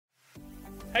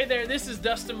Hey there, this is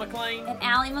Dustin McLean. And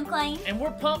Allie McLean. And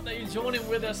we're pumped that you're joining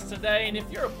with us today. And if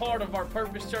you're a part of our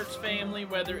Purpose Church family,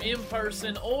 whether in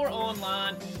person or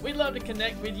online, we'd love to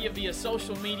connect with you via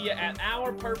social media at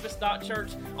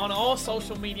ourpurpose.church on all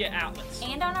social media outlets.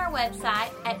 And on our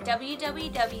website at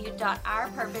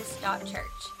www.ourpurpose.church.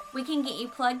 We can get you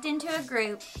plugged into a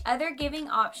group, other giving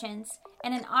options,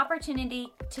 and an opportunity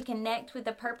to connect with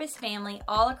the Purpose family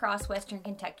all across Western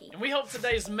Kentucky. And we hope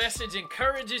today's message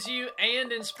encourages you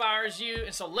and inspires you.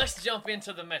 And so let's jump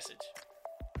into the message.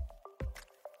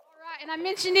 And I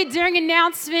mentioned it during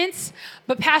announcements,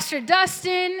 but Pastor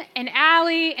Dustin and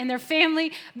Allie and their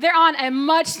family, they're on a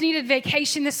much-needed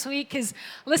vacation this week because,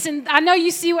 listen, I know you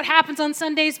see what happens on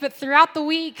Sundays, but throughout the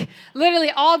week,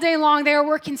 literally all day long, they are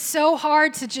working so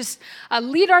hard to just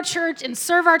lead our church and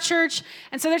serve our church,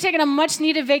 and so they're taking a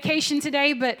much-needed vacation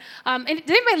today, but and does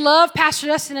anybody love Pastor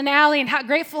Dustin and Allie and are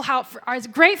grateful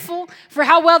for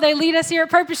how well they lead us here at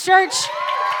Purpose Church?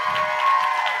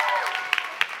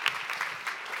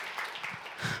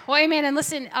 Well, amen. And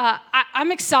listen,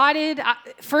 I'm excited.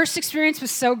 First experience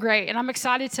was so great. And I'm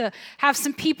excited to have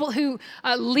some people who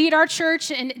lead our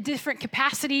church in different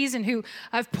capacities and who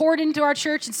have poured into our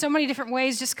church in so many different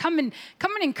ways. Just come and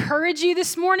encourage you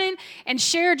this morning and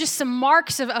share just some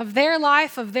marks of their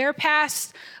life, of their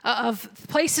past, of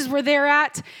places where they're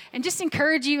at, and just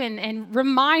encourage you and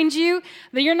remind you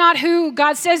that you're not who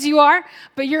God says you are,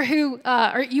 but you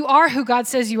are who God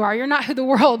says you are. You're not who the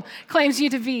world claims you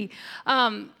to be.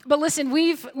 But listen,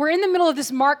 we're in the middle of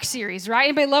this Mark series, right?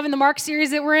 Anybody loving the Mark series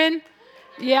that we're in?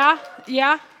 Yeah.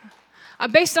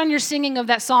 Based on your singing of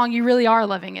that song, you really are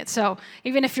loving it. So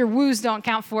even if your woos don't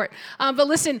count for it. But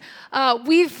listen,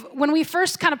 when we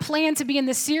first kind of planned to be in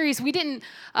this series, we didn't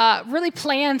really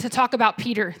plan to talk about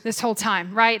Peter this whole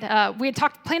time, right? We had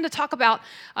planned to talk about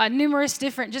numerous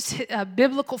different just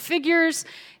biblical figures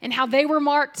and how they were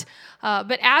marked.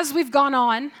 But as we've gone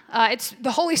on,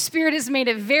 the Holy Spirit has made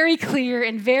it very clear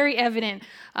and very evident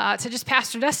to just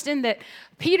Pastor Dustin that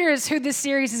Peter is who this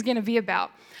series is going to be about.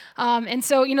 And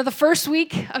so, the first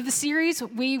week of the series,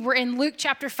 we were in Luke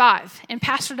chapter 5, and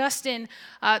Pastor Dustin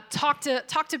talked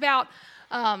about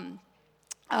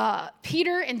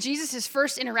Peter and Jesus'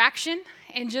 first interaction,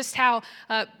 and just how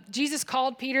Jesus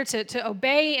called Peter to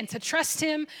obey and to trust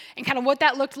him, and kind of what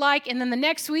that looked like. And then the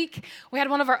next week, we had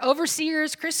one of our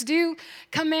overseers, Chris Dew,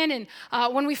 come in, and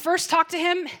when we first talked to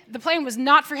him, the plan was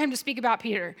not for him to speak about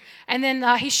Peter. And then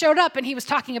he showed up, and he was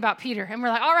talking about Peter. And we're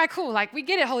like, all right, cool. Like, we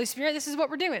get it, Holy Spirit. This is what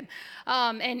we're doing.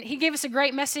 And he gave us a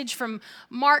great message from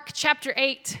Mark chapter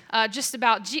 8, just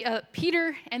about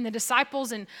Peter and the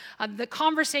disciples and the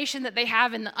conversation that they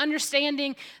have and the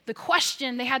understanding, the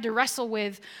question they had to wrestle with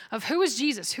of who is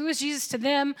Jesus? Who is Jesus to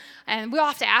them? And we all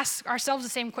have to ask ourselves the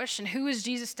same question. Who is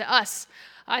Jesus to us?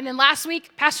 And then last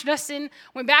week, Pastor Dustin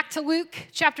went back to Luke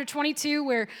chapter 22,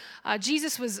 where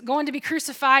Jesus was going to be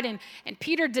crucified, and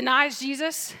Peter denies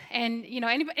Jesus. And,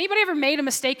 anybody ever made a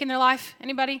mistake in their life?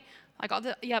 Anybody? Like,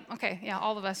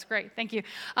 all of us. Great, thank you.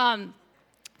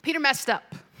 Peter messed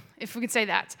up, if we could say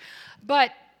that. But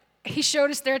he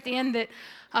showed us there at the end that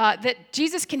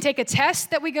Jesus can take a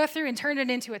test that we go through and turn it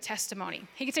into a testimony.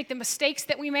 He can take the mistakes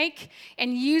that we make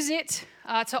and use it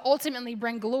to ultimately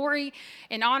bring glory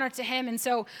and honor to him. And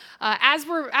so as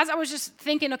I was just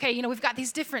thinking, okay, we've got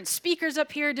these different speakers up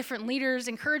here, different leaders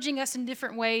encouraging us in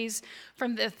different ways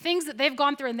from the things that they've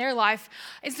gone through in their life.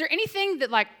 Is there anything that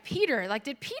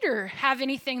did Peter have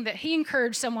anything that he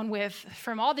encouraged someone with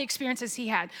from all the experiences he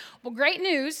had? Well, great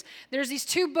news. There's these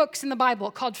two books in the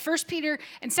Bible called 1 Peter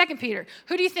and 2 Peter.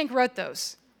 Who do you think wrote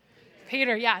those?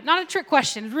 Peter, yeah, not a trick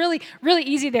question. Really, really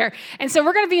easy there. And so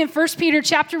we're going to be in 1 Peter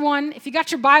chapter 1. If you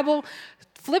got your Bible,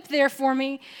 flip there for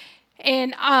me.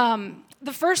 And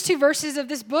the first two verses of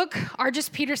this book are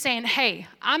just Peter saying, hey,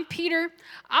 I'm Peter.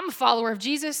 I'm a follower of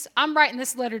Jesus. I'm writing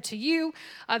this letter to you.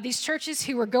 These churches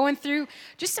who are going through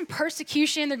just some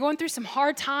persecution. They're going through some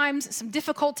hard times, some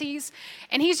difficulties.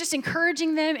 And he's just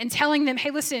encouraging them and telling them,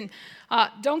 hey, listen,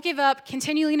 don't give up,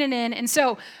 continue leaning in. And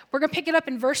so we're going to pick it up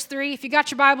in verse 3. If you got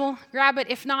your Bible, grab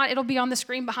it. If not, it'll be on the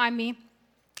screen behind me.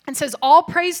 And says, all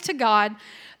praise to God,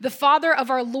 the Father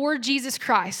of our Lord Jesus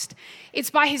Christ.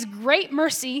 It's by his great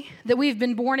mercy that we've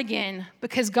been born again,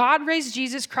 because God raised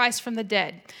Jesus Christ from the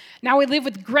dead. Now we live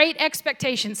with great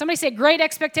expectation. Somebody say great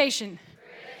expectation.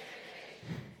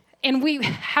 And we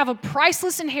have a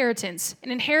priceless inheritance, an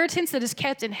inheritance that is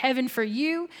kept in heaven for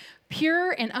you,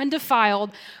 pure and undefiled,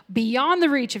 beyond the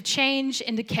reach of change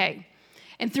and decay.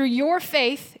 And through your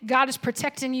faith, God is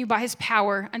protecting you by his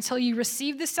power until you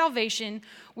receive the salvation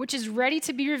which is ready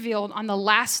to be revealed on the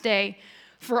last day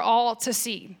for all to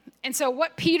see. And so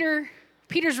what Peter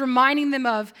Peter's reminding them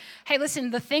of, hey,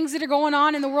 listen, the things that are going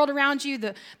on in the world around you,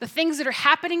 the things that are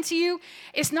happening to you,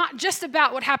 it's not just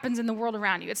about what happens in the world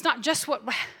around you. It's not just what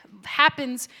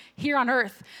happens here on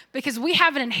earth, because we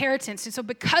have an inheritance. And so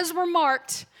because we're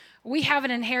marked, we have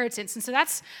an inheritance. And so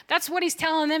that's what he's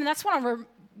telling them. And that's what I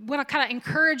want to kind of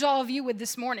encourage all of you with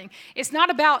this morning. It's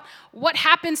not about what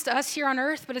happens to us here on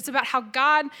earth, but it's about how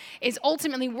God is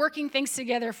ultimately working things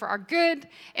together for our good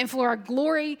and for our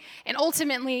glory, and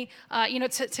ultimately,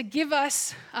 to give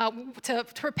us, to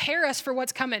prepare us for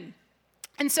what's coming.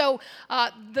 And so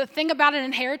the thing about an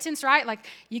inheritance, right? Like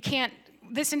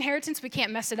this inheritance, we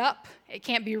can't mess it up. It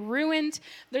can't be ruined.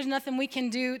 There's nothing we can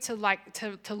do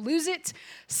to lose it.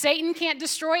 Satan can't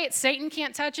destroy it. Satan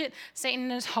can't touch it. Satan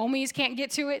and his homies can't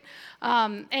get to it.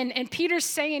 And Peter's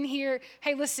saying here,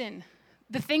 hey, listen,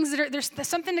 the things there's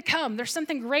something to come. There's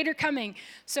something greater coming.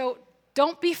 So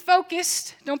don't be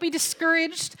focused. Don't be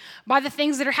discouraged by the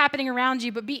things that are happening around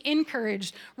you, but be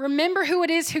encouraged. Remember who it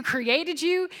is who created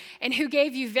you and who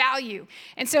gave you value.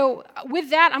 And so with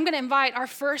that, I'm going to invite our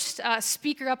first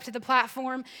speaker up to the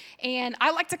platform. And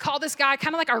I like to call this guy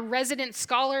kind of like our resident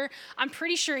scholar. I'm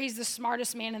pretty sure he's the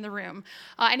smartest man in the room.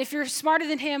 And if you're smarter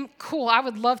than him, cool, I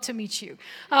would love to meet you.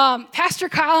 Pastor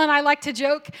Kyle and I like to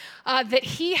joke that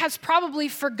he has probably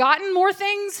forgotten more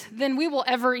things than we will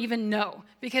ever even know,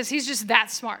 because he's just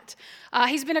that smart.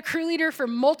 He's been a crew leader for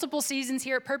multiple seasons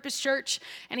here at Purpose Church,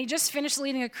 and he just finished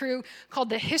leading a crew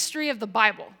called The History of the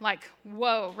Bible. Like,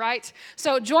 whoa, right?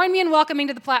 So join me in welcoming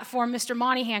to the platform Mr.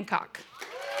 Monty Hancock.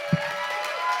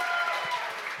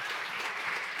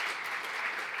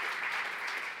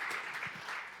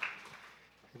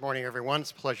 Good morning, everyone.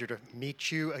 It's a pleasure to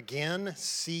meet you again,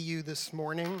 see you this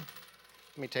morning.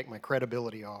 Let me take my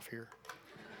credibility off here.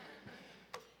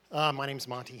 My name's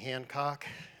Monty Hancock.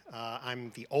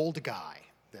 I'm the old guy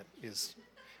that is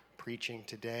preaching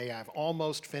today. I've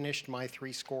almost finished my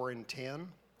 70.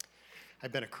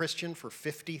 I've been a Christian for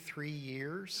 53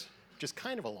 years, which is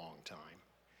kind of a long time.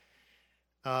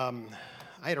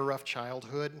 I had a rough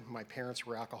childhood. My parents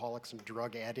were alcoholics and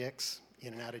drug addicts,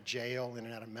 in and out of jail, in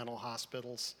and out of mental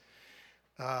hospitals.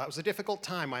 It was a difficult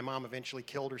time. My mom eventually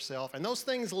killed herself, and those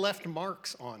things left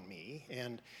marks on me,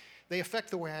 and they affect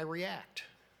the way I react.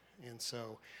 And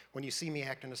so when you see me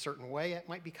act in a certain way, it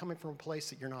might be coming from a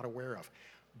place that you're not aware of.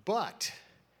 But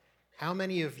how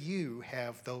many of you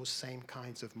have those same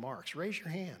kinds of marks? Raise your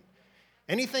hand.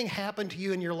 Anything happened to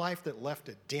you in your life that left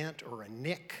a dent or a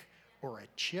nick or a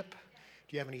chip?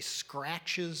 Do you have any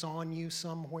scratches on you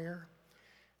somewhere?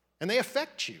 And they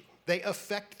affect you. They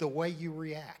affect the way you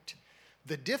react.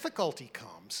 The difficulty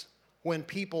comes when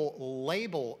people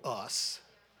label us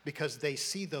because they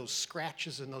see those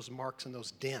scratches and those marks and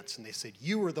those dents, and they said,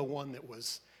 you were the one that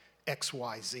was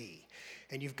XYZ,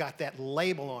 and you've got that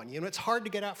label on you, and it's hard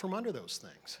to get out from under those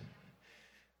things.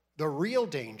 The real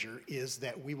danger is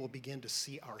that we will begin to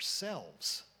see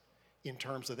ourselves in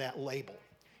terms of that label.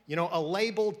 You know, a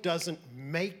label doesn't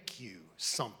make you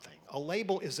something. A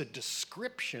label is a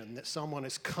description that someone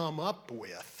has come up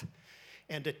with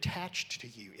and attached to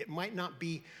you. It might not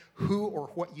be who or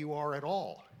what you are at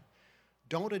all.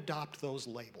 Don't adopt those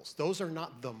labels. Those are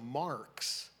not the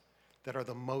marks that are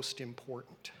the most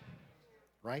important,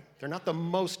 right? They're not the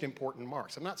most important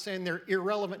marks. I'm not saying they're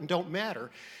irrelevant and don't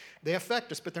matter. They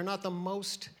affect us, but they're not the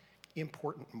most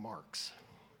important marks.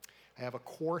 I have a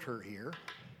quarter here.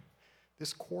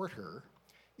 This quarter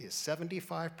is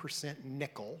 75%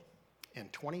 nickel and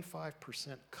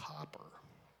 25% copper.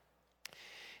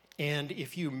 And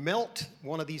if you melt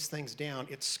one of these things down,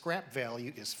 its scrap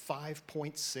value is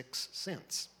 5.6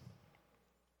 cents.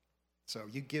 So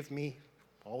you give me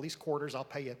all these quarters, I'll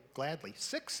pay you gladly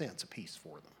 6 cents a piece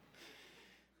for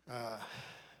them.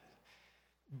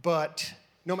 But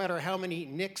no matter how many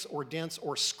nicks or dents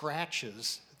or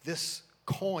scratches this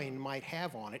coin might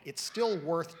have on it, it's still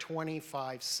worth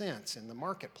 25 cents in the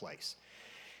marketplace.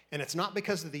 And it's not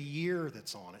because of the year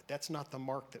that's on it. That's not the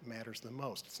mark that matters the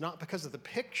most. It's not because of the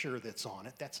picture that's on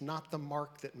it. That's not the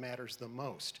mark that matters the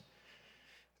most.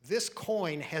 This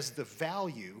coin has the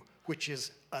value which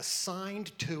is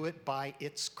assigned to it by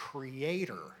its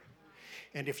creator.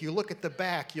 And if you look at the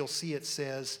back, you'll see it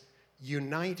says,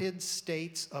 United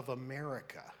States of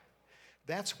America.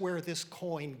 That's where this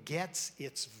coin gets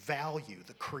its value.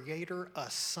 The creator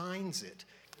assigns it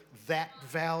that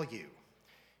value.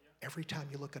 Every time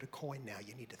you look at a coin now,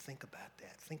 you need to think about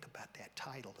that. Think about that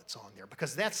title that's on there,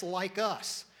 because that's like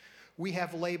us. We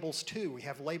have labels too. We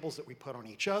have labels that we put on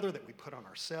each other, that we put on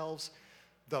ourselves.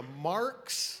 The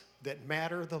marks that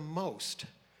matter the most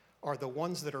are the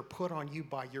ones that are put on you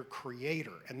by your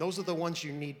creator. And those are the ones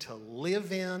you need to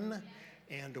live in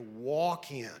and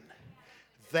walk in.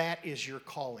 that is your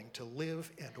calling, to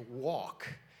live and walk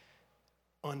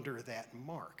under that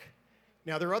mark.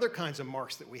 Now, there are other kinds of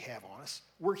marks that we have on us.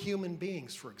 We're human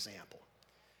beings, for example.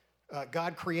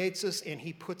 God creates us, and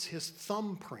he puts his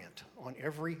thumbprint on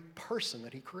every person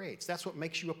that he creates. That's what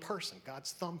makes you a person,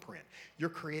 God's thumbprint. You're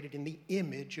created in the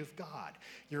image of God.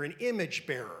 You're an image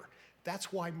bearer.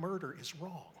 That's why murder is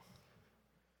wrong.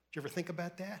 Did you ever think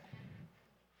about that?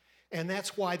 And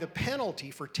that's why the penalty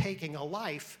for taking a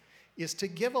life is to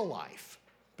give a life,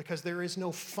 because there is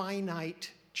no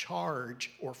finite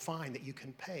charge or fine that you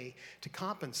can pay to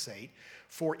compensate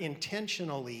for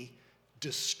intentionally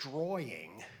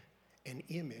destroying an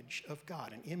image of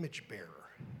God, an image bearer.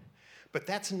 But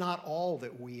that's not all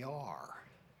that we are.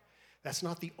 That's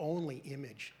not the only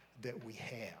image that we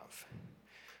have.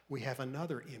 We have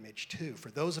another image too. For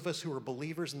those of us who are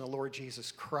believers in the Lord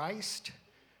Jesus Christ,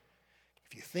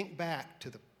 if you think back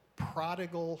to the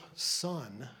prodigal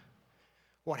son,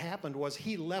 what happened was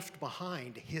he left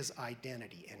behind his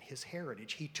identity and his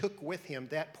heritage. He took with him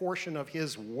that portion of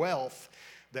his wealth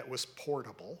that was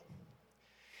portable,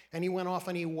 and he went off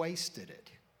and he wasted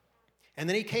it. And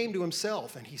then he came to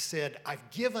himself and he said, I've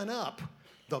given up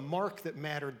the mark that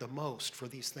mattered the most for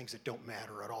these things that don't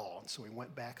matter at all. And so he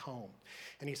went back home.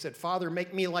 And he said, Father,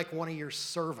 make me like one of your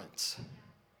servants.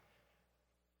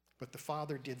 But the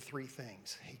father did three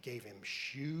things. He gave him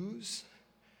shoes,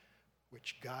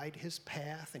 which guide his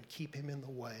path and keep him in the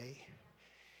way.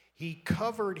 He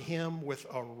covered him with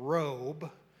a robe.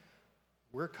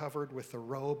 We're covered with the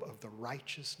robe of the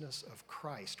righteousness of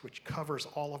Christ, which covers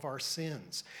all of our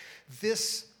sins.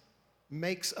 This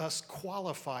makes us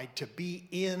qualified to be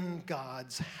in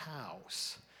God's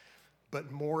house.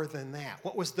 But more than that,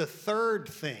 what was the third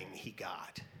thing he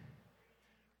got?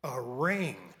 A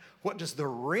ring. What does the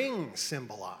ring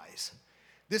symbolize?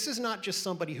 This is not just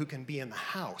somebody who can be in the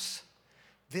house.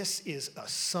 This is a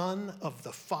son of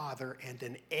the Father and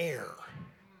an heir.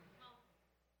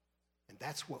 And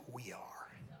that's what we are.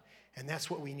 And that's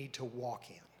what we need to walk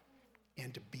in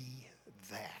and to be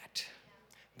that.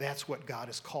 That's what God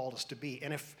has called us to be.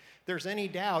 And if there's any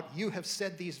doubt, you have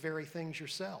said these very things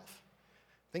yourself.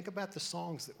 Think about the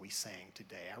songs that we sang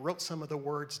today. I wrote some of the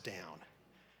words down.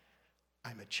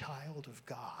 I'm a child of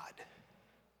God.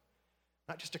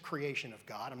 Not just a creation of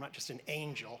God. I'm not just an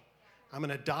angel. I'm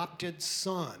an adopted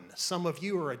son. Some of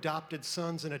you are adopted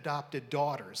sons and adopted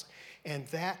daughters. And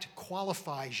that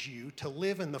qualifies you to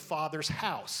live in the Father's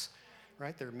house.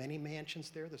 Right? There are many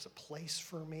mansions there. There's a place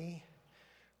for me.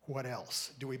 What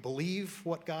else? Do we believe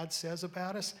what God says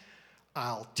about us?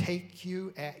 I'll take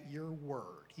you at your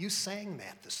word. You sang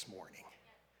that this morning.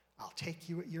 I'll take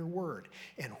you at your word.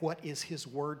 And what is his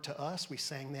word to us? We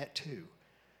sang that too.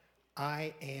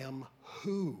 I am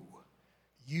who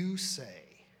you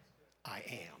say I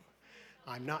am.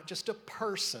 I'm not just a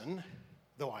person,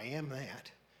 though I am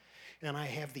that. And I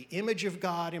have the image of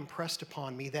God impressed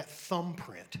upon me, that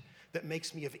thumbprint that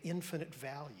makes me of infinite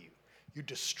value. You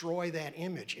destroy that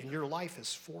image and your life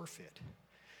is forfeit.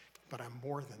 But I'm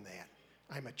more than that.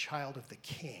 I'm a child of the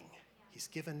King. He's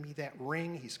given me that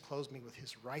ring. He's clothed me with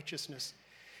his righteousness.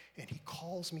 And he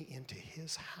calls me into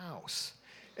his house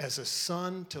as a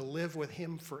son to live with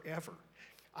him forever.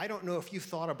 I don't know if you've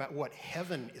thought about what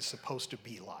heaven is supposed to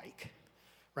be like,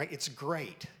 right? It's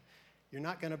great. You're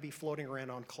not going to be floating around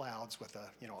on clouds with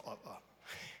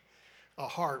a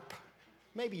harp.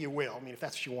 Maybe you will. I mean, if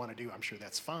that's what you want to do, I'm sure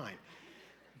that's fine.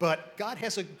 But God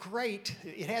has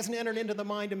it hasn't entered into the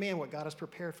mind of man what God has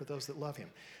prepared for those that love him.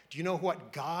 Do you know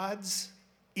what God's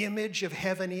image of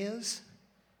heaven is?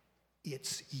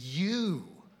 It's you,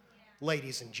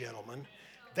 ladies and gentlemen.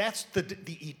 That's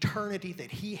the eternity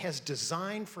that he has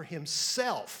designed for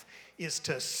himself, is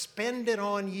to spend it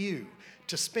on you,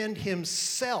 to spend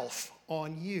himself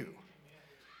on you.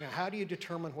 Now, how do you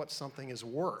determine what something is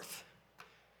worth?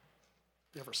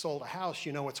 If you ever sold a house,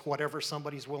 you know it's whatever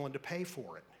somebody's willing to pay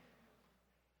for it.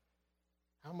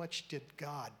 How much did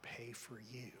God pay for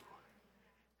you?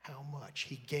 How much?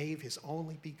 He gave his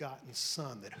only begotten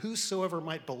Son, that whosoever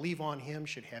might believe on him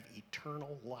should have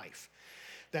eternal life.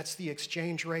 That's the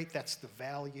exchange rate. That's the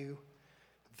value.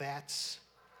 That's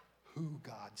who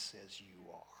God says you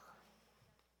are.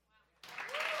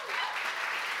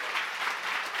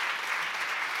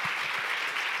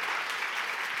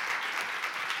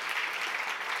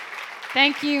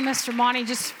 Thank you, Mr. Monty,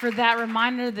 just for that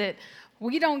reminder that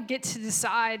we don't get to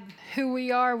decide who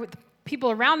we are. With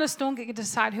people around us don't get to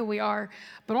decide who we are,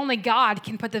 but only God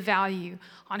can put the value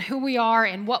on who we are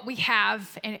and what we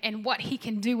have and what he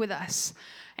can do with us.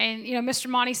 And, you know, Mr.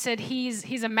 Monty said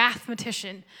he's a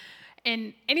mathematician.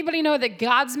 And anybody know that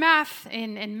God's math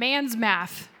and man's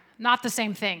math, Not the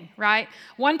same thing, right?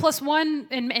 1 + 1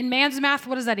 in man's math,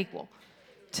 what does that equal?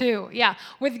 2, yeah.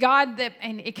 With God,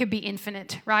 and it could be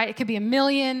infinite, right? It could be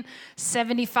 1,000,000,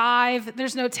 75.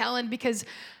 There's no telling, because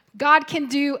God can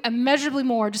do immeasurably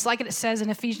more, just like it says in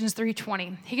Ephesians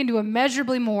 3:20. He can do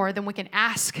immeasurably more than we can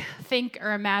ask, think,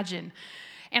 or imagine.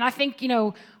 And I think,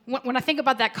 when I think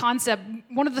about that concept,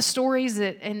 one of the stories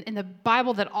that in the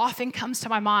Bible that often comes to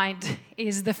my mind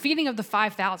is the feeding of the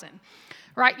 5,000.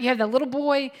 Right? You have that little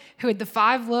boy who had the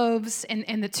 5 loaves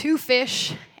and the 2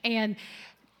 fish, and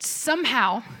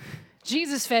somehow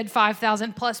Jesus fed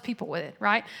 5,000 plus people with it,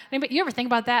 right? Anybody, you ever think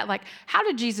about that? Like, how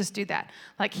did Jesus do that?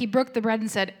 Like, he broke the bread and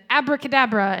said,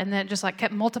 abracadabra, and then it just like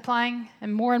kept multiplying,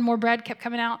 and more bread kept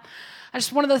coming out. That's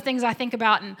just one of those things I think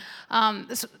about, and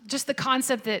just the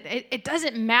concept that it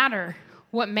doesn't matter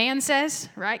what man says,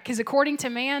 right? Because according to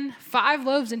man, 5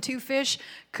 loaves and 2 fish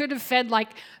could have fed like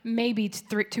maybe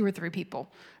 2 or 3 people,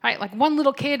 right? Like one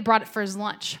little kid brought it for his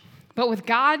lunch. But with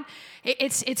God,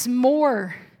 it's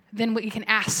more than what you can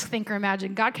ask, think, or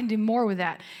imagine. God can do more with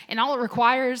that. And all it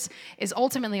requires is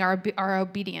ultimately our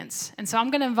obedience. And so I'm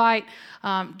going to invite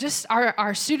just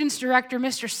our students director,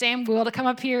 Mr. Sam Will, to come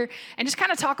up here and just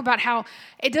kind of talk about how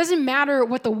it doesn't matter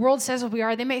what the world says we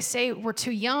are. They may say we're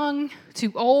too young,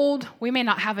 too old. We may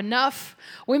not have enough.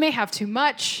 We may have too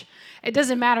much. It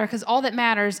doesn't matter, because all that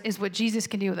matters is what Jesus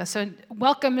can do with us. So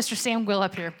welcome Mr. Sam Will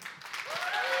up here.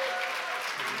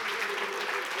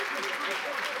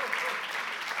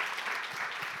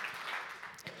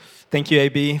 Thank you,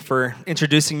 AB, for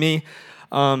introducing me.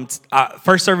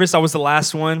 First service, I was the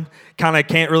last one. Kind of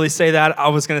can't really say that. I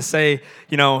was going to say,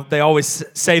 they always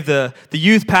save the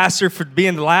youth pastor for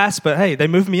being the last, but hey, they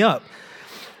moved me up.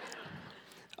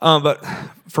 But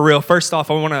for real, first off,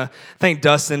 I want to thank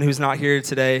Dustin, who's not here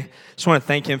today. Just want to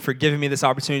thank him for giving me this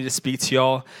opportunity to speak to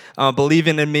y'all,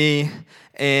 believing in me,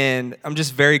 and I'm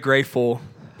just very grateful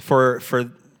for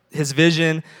his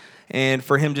vision and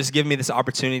for him just giving me this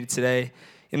opportunity today.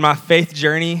 In my faith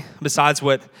journey, besides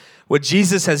what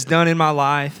Jesus has done in my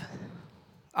life,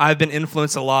 I've been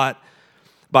influenced a lot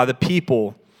by the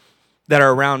people that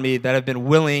are around me that have been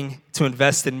willing to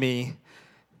invest in me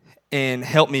and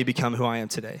help me become who I am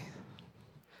today.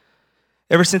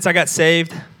 Ever since I got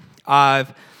saved,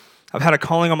 I've had a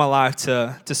calling on my life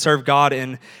to serve God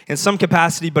in some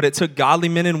capacity, but it took godly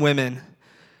men and women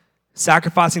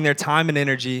sacrificing their time and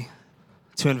energy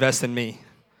to invest in me.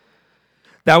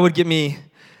 That would get me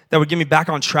back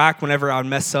on track whenever I would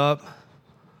mess up,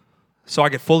 so I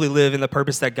could fully live in the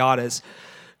purpose that God has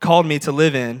called me to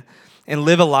live in and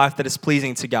live a life that is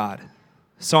pleasing to God.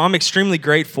 So I'm extremely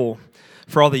grateful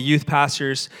for all the youth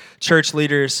pastors, church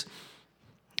leaders,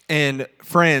 and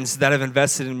friends that have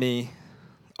invested in me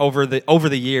over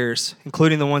the years,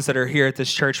 including the ones that are here at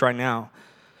this church right now.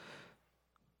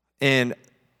 And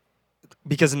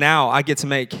because now I get to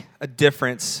make a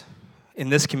difference in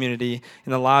this community,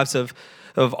 in the lives of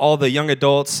all the young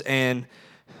adults and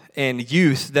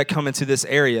youth that come into this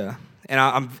area. And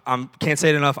I can't say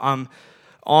it enough, I'm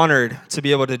honored to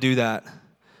be able to do that.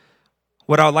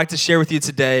 What I would like to share with you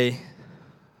today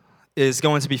is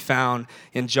going to be found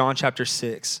in John chapter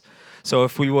 6. So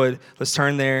if we would, let's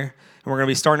turn there. And we're going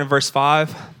to be starting in verse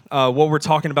 5. What we're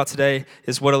talking about today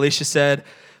is what Alicia said,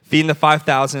 feeding the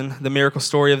 5,000, the miracle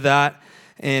story of that.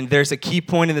 And there's a key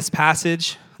point in this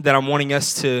passage that I'm wanting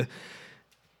us to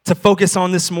focus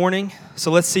on this morning.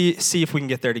 So let's see if we can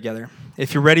get there together.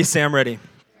 If you're ready, say I'm ready.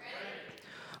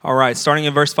 All right, starting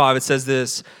in verse 5, it says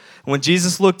this. When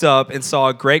Jesus looked up and saw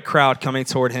a great crowd coming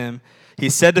toward him, he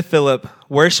said to Philip,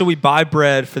 "Where shall we buy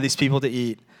bread for these people to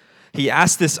eat?" He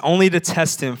asked this only to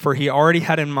test him, for he already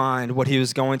had in mind what he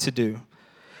was going to do.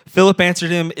 Philip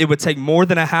answered him, "It would take more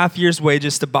than a half year's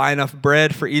wages to buy enough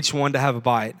bread for each one to have a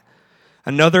bite."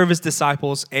 Another of his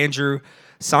disciples, Andrew,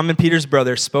 Simon Peter's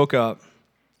brother, spoke up.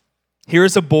 "Here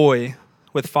is a boy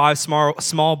with 5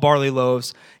 small barley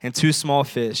loaves and 2 small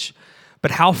fish.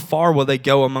 But how far will they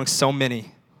go amongst so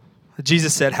many?"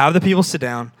 Jesus said, "Have the people sit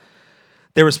down."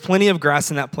 There was plenty of grass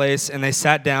in that place, and they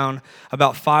sat down.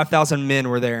 About 5,000 men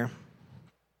were there.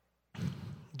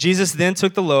 Jesus then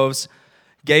took the loaves,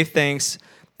 gave thanks,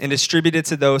 and distributed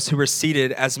to those who were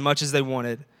seated as much as they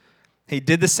wanted. He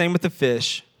did the same with the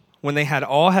fish. When they had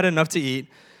all had enough to eat,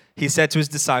 he said to his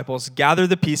disciples, "Gather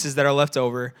the pieces that are left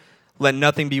over. Let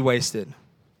nothing be wasted."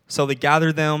 So they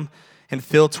gathered them and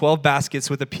filled 12 baskets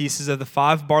with the pieces of the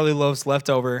 5 barley loaves left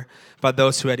over by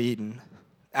those who had eaten.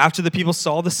 After the people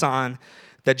saw the sign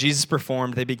that Jesus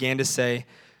performed, they began to say,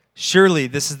 "Surely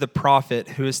this is the prophet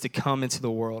who is to come into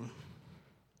the world."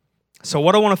 So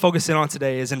what I want to focus in on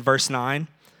today is in verse 9,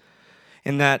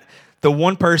 in that the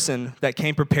one person that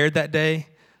came prepared that day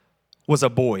was a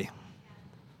boy.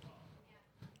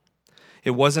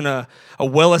 It wasn't a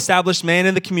well-established man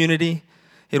in the community.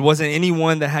 It wasn't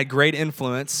anyone that had great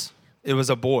influence. It was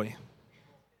a boy.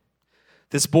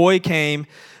 This boy came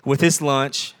with his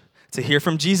lunch to hear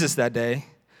from Jesus that day.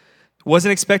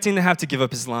 Wasn't expecting to have to give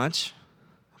up his lunch,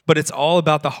 but it's all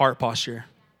about the heart posture.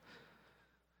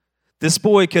 This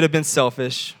boy could have been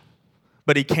selfish,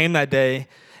 but he came that day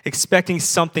expecting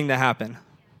something to happen.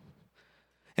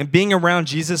 And being around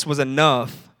Jesus was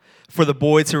enough for the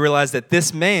boy to realize that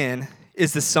this man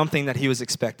is the something that he was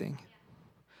expecting.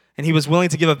 And he was willing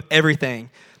to give up everything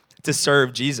to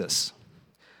serve Jesus,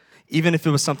 even if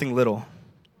it was something little.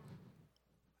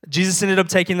 Jesus ended up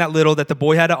taking that little that the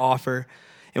boy had to offer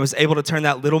and was able to turn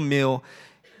that little meal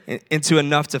into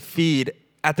enough to feed,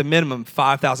 at the minimum,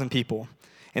 5,000 people.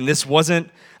 And this wasn't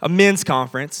a men's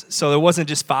conference, so there wasn't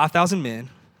just 5,000 men.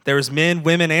 There was men,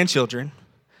 women, and children.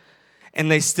 And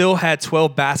they still had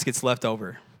 12 baskets left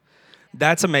over.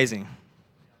 That's amazing.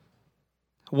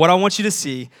 What I want you to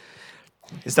see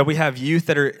is that we have youth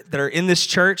that are in this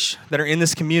church, that are in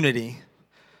this community,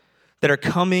 that are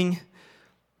coming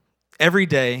every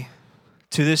day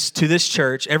to this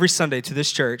church, every Sunday to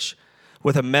this church,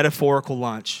 with a metaphorical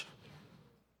lunch.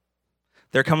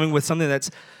 They're coming with something that's,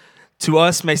 to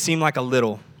us, may seem like a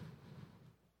little.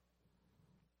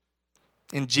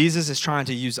 And Jesus is trying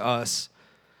to use us,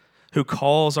 who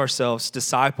calls ourselves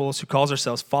disciples, who calls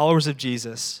ourselves followers of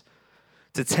Jesus,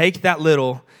 to take that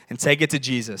little and take it to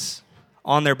Jesus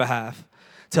on their behalf,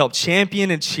 to help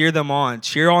champion and cheer them on,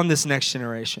 cheer on this next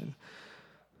generation,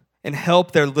 and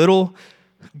help their little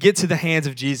get to the hands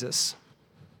of Jesus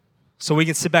so we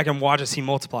can sit back and watch as he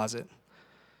multiplies it.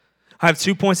 I have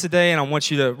 2 points today, and I want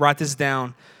you to write this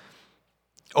down.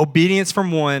 Obedience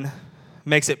from one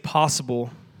makes it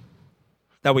possible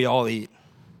that we all eat.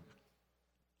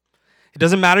 It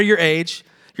doesn't matter your age,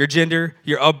 your gender,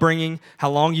 your upbringing, how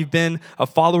long you've been a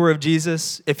follower of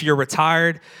Jesus, if you're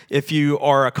retired, if you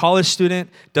are a college student,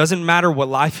 doesn't matter what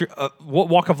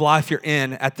walk of life you're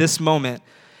in at this moment,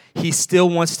 he still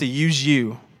wants to use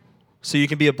you so you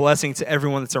can be a blessing to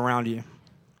everyone that's around you.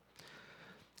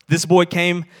 This boy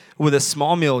came with a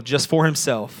small meal just for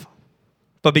himself,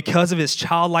 but because of his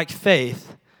childlike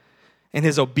faith and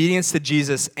his obedience to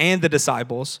Jesus and the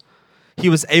disciples, he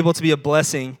was able to be a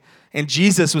blessing, and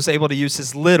Jesus was able to use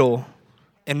his little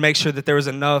and make sure that there was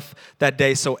enough that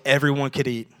day so everyone could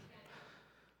eat.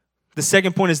 The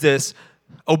second point is this: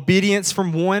 obedience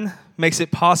from one makes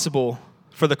it possible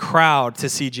for the crowd to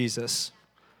see Jesus.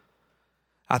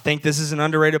 I think this is an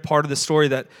underrated part of the story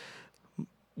that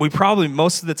we probably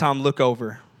most of the time look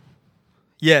over.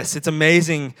 Yes, it's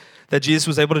amazing that Jesus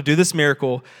was able to do this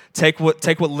miracle, take what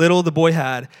little the boy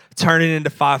had, turn it into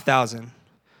 5,000.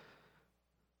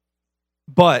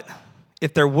 But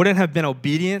if there wouldn't have been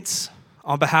obedience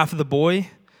on behalf of the boy,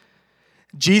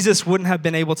 Jesus wouldn't have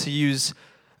been able to use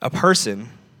a person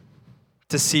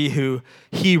to see who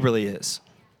he really is.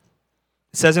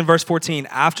 It says in verse 14,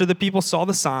 after the people saw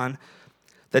the sign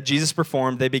that Jesus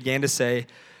performed, they began to say,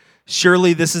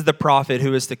 surely this is the prophet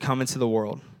who is to come into the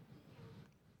world.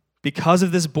 Because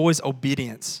of this boy's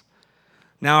obedience,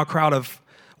 now a crowd of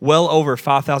well over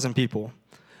 5,000 people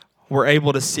were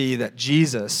able to see that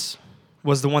Jesus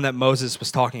was the one that Moses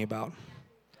was talking about.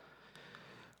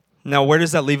 Now, where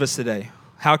does that leave us today?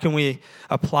 How can we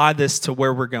apply this to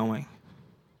where we're going?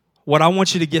 What I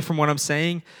want you to get from what I'm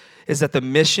saying is that the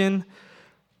mission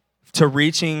to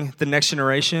reaching the next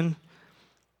generation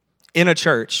in a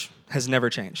church has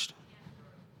never changed.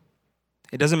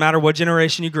 It doesn't matter what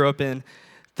generation you grew up in,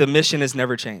 the mission has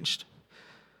never changed.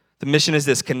 The mission is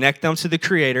this: connect them to the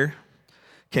Creator,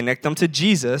 connect them to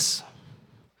Jesus,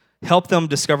 help them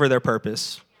discover their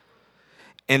purpose,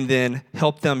 and then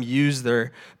help them use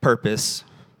their purpose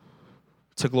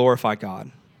to glorify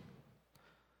God.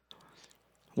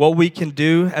 What we can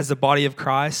do as the body of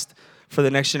Christ for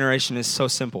the next generation is so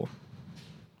simple.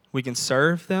 We can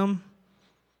serve them,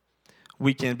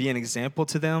 we can be an example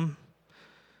to them,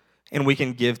 and we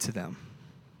can give to them.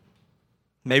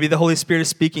 Maybe the Holy Spirit is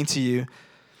speaking to you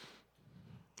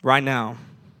right now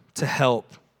to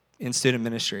help in student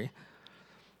ministry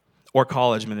or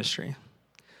college ministry.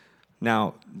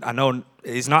 Now, I know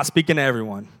he's not speaking to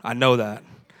everyone. I know that.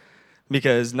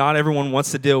 Because not everyone wants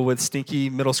to deal with stinky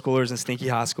middle schoolers and stinky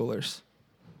high schoolers.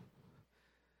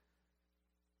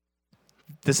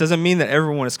 This doesn't mean that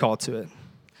everyone is called to it.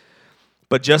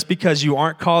 But just because you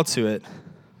aren't called to it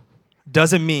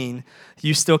doesn't mean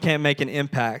you still can't make an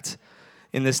impact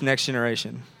in this next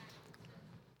generation.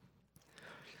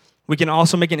 We can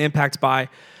also make an impact by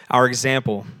our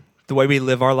example, the way we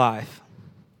live our life.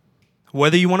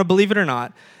 Whether you want to believe it or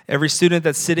not, every student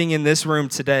that's sitting in this room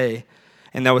today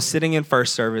and that was sitting in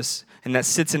first service and that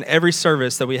sits in every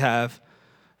service that we have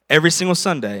every single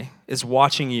Sunday is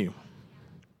watching you.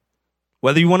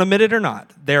 Whether you want to admit it or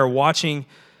not, they're watching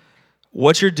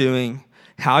what you're doing,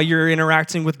 how you're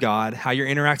interacting with God, how you're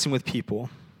interacting with people.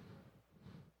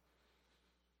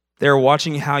 They're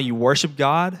watching how you worship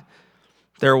God.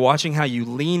 They're watching how you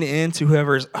lean into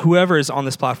whoever is on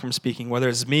this platform speaking, whether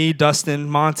it's me, Dustin,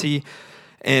 Monty,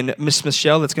 and Miss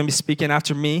Michelle that's going to be speaking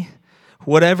after me.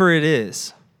 Whatever it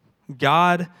is,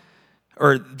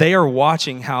 they are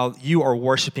watching how you are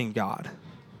worshiping God.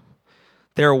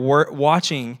 They're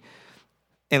watching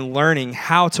and learning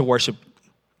how to worship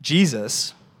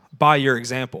Jesus by your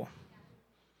example.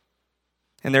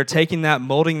 And they're taking that,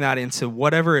 molding that into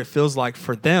whatever it feels like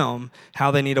for them,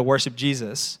 how they need to worship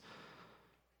Jesus.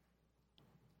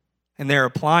 And they're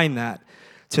applying that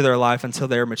to their life until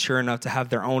they're mature enough to have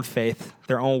their own faith,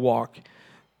 their own walk,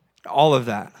 all of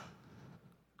that.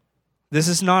 This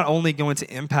is not only going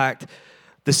to impact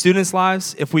the students'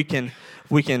 lives, if we can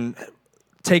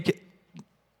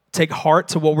take heart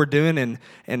to what we're doing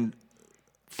and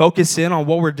focus in on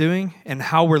what we're doing and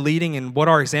how we're leading and what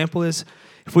our example is.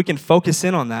 If we can focus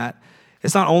in on that,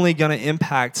 it's not only going to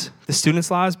impact the students'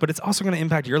 lives, but it's also going to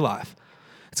impact your life.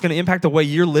 It's going to impact the way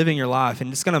you're living your life,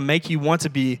 and it's going to make you want to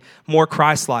be more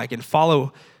Christ-like and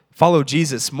follow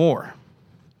Jesus more.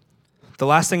 The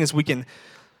last thing is we can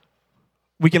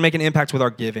make an impact with our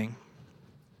giving.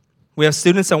 We have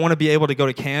students that want to be able to go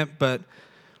to camp, but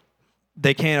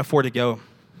they can't afford to go.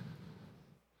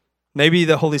 Maybe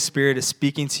the Holy Spirit is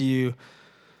speaking to you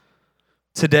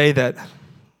today that,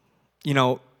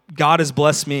 God has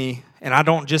blessed me, and I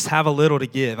don't just have a little to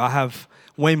give. I have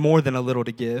way more than a little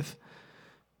to give.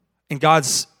 And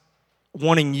God's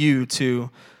wanting you to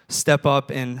step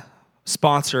up and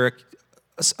sponsor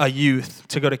a youth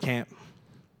to go to camp.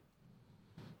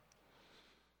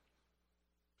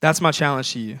 That's my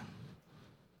challenge to you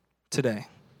today.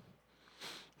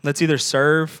 Let's either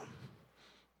serve,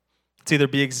 let's either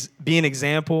be an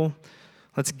example,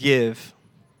 let's give.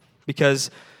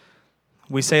 Because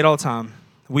we say it all the time,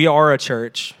 we are a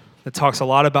church that talks a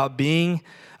lot about being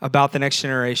about the next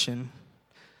generation.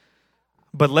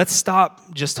 But let's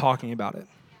stop just talking about it.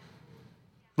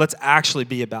 Let's actually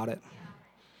be about it.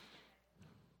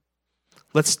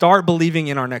 Let's start believing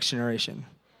in our next generation.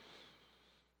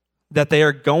 That they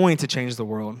are going to change the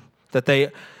world. That they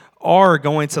are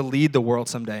going to lead the world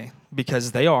someday.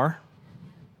 Because they are.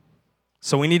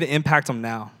 So we need to impact them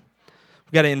now.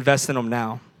 We've got to invest in them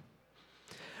now.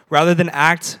 Rather than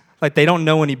act like they don't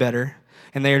know any better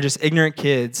and they are just ignorant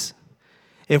kids,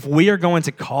 if we are going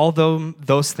to call them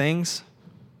those things,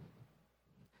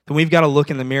 then we've got to look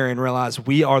in the mirror and realize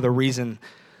we are the reason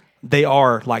they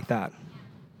are like that.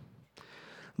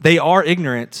 They are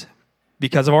ignorant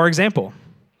because of our example.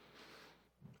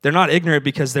 They're not ignorant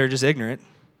because they're just ignorant.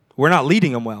 We're not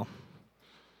leading them well.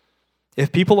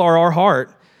 If people are our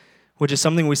heart, which is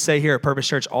something we say here at Purpose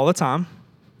Church all the time,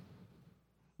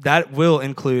 that will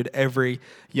include every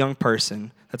young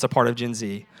person that's a part of Gen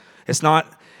Z. It's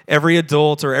not every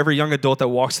adult or every young adult that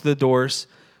walks through the doors,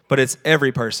 but it's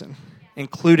every person,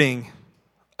 including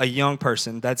a young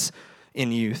person that's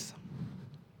in youth.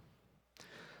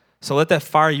 So let that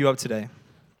fire you up today.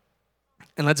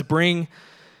 And let's bring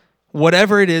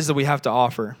whatever it is that we have to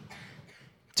offer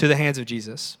to the hands of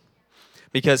Jesus.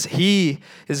 Because he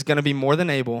is going to be more than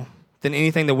able than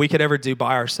anything that we could ever do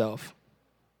by ourselves.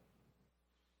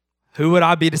 Who would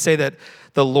I be to say that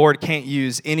the Lord can't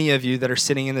use any of you that are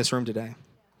sitting in this room today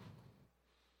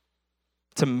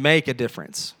to make a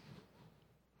difference?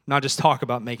 Not just talk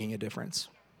about making a difference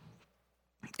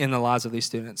in the lives of these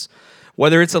students.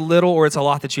 Whether it's a little or it's a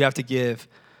lot that you have to give,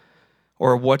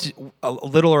 or a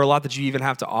little or a lot that you even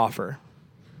have to offer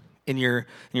in your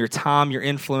time, your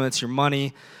influence, your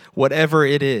money, whatever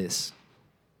it is.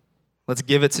 Let's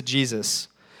give it to Jesus.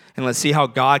 And let's see how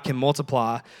God can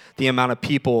multiply the amount of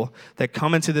people that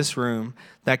come into this room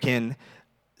that can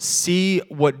see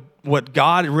what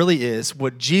God really is,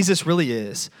 what Jesus really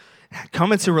is,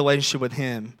 come into a relationship with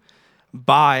him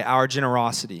by our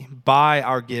generosity, by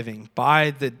our giving,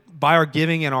 by our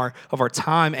giving of our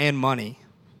time and money.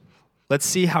 Let's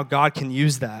see how God can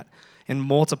use that and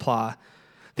multiply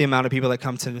the amount of people that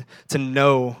come to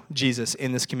know Jesus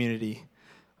in this community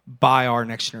by our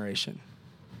next generation.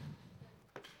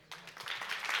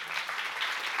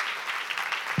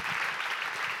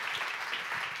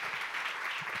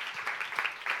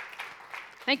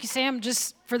 Thank you, Sam,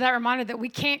 just for that reminder that we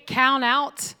can't count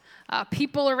out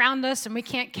people around us, and we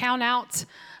can't count out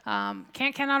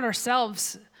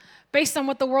ourselves, based on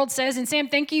what the world says. And Sam,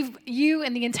 thank you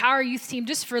and the entire youth team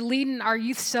just for leading our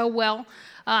youth so well,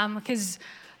 because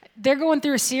they're going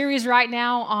through a series right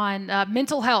now on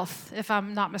mental health, if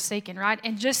I'm not mistaken, right?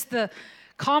 And just the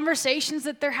conversations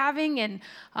that they're having, and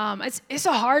it's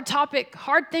a hard topic,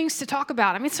 hard things to talk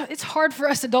about. I mean, it's hard for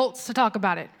us adults to talk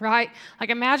about it, right?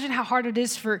 Like, imagine how hard it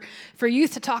is for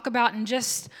youth to talk about, and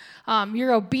just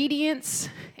your obedience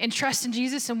and trust in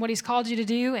Jesus and what he's called you to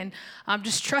do, and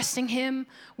just trusting him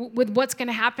with what's going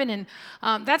to happen.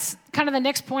 And that's kind of the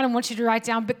next point I want you to write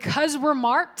down. Because we're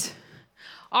marked,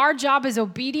 our job is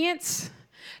obedience,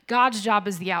 God's job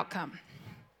is the outcome.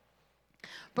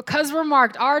 Because we're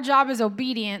marked, our job is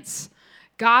obedience,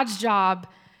 God's job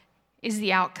is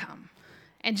the outcome.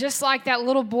 And just like that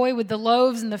little boy with the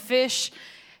loaves and the fish,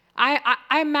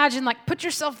 I imagine, like, put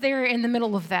yourself there in the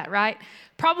middle of that, right?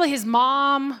 Probably his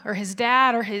mom or his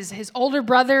dad or his older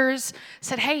brothers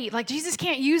said, hey, like, Jesus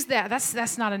can't use that.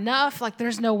 That's not enough. Like,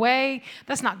 there's no way.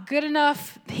 That's not good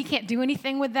enough. He can't do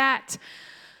anything with that.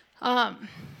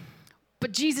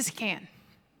 But Jesus can,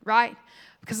 right?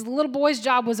 Because the little boy's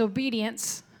job was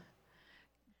obedience.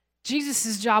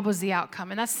 Jesus' job was the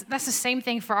outcome. And that's the same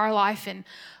thing for our life. And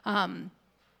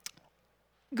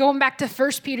going back to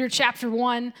 1 Peter chapter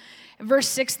 1, verse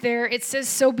 6 there, it says,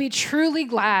 so be truly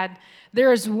glad.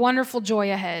 There is wonderful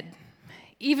joy ahead.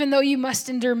 Even though you must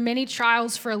endure many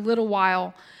trials for a little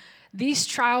while, these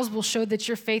trials will show that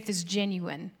your faith is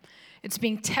genuine. It's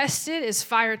being tested as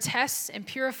fire tests and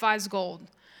purifies gold,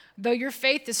 though your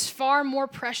faith is far more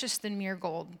precious than mere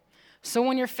gold. So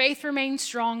when your faith remains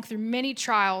strong through many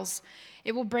trials,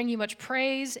 it will bring you much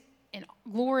praise and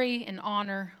glory and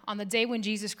honor on the day when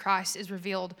Jesus Christ is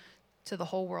revealed to the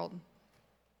whole world.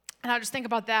 And I just think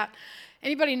about that.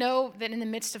 Anybody know that in the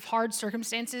midst of hard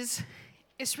circumstances,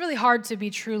 it's really hard to be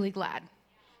truly glad?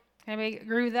 Anybody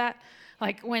agree with that?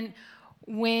 Like, when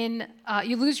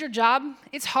you lose your job,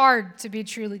 it's hard to be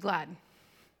truly glad.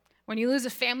 When you lose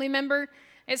a family member,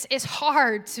 it's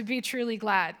hard to be truly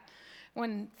glad.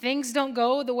 When things don't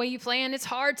go the way you plan, it's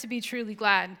hard to be truly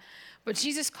glad. But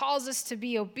Jesus calls us to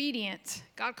be obedient.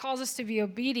 God calls us to be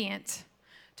obedient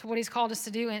to what he's called us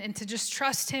to do, and to just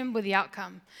trust him with the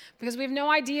outcome. Because we have no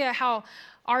idea how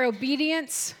our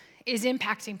obedience is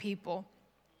impacting people.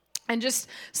 And just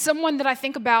someone that I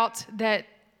think about that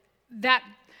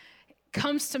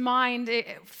comes to mind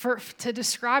to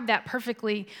describe that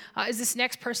perfectly is this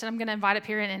next person I'm going to invite up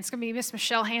here, and it's going to be Miss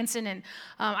Michelle Hansen. And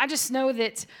I just know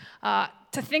that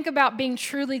to think about being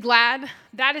truly glad,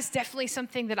 that is definitely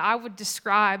something that I would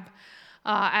describe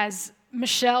as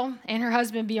Michelle and her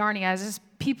husband Bjarni as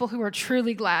people who are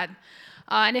truly glad.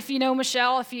 And if you know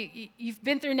Michelle, if you've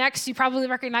been through Next, you probably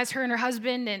recognize her and her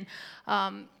husband,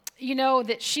 and you know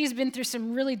that she's been through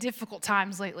some really difficult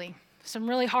times lately. Some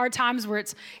really hard times where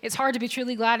it's hard to be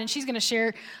truly glad, and she's going to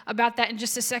share about that in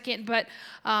just a second. But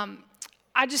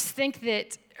I just think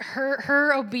that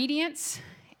her obedience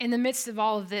in the midst of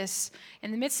all of this,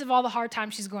 in the midst of all the hard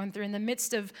times she's going through, in the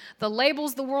midst of the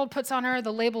labels the world puts on her,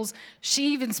 the labels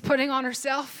she even's putting on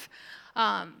herself,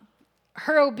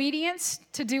 her obedience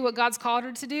to do what God's called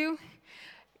her to do,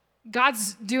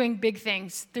 God's doing big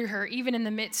things through her, even in the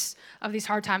midst of these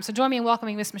hard times. So join me in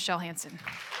welcoming Miss Michelle Hansen.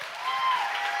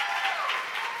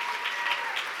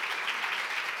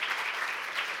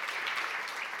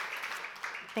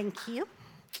 Thank you.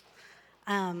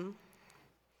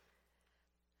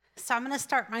 So I'm going to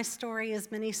start my story as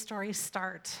many stories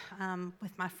start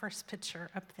with my first picture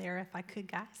up there, if I could,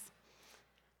 guys.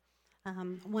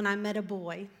 When I met a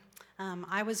boy,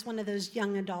 I was one of those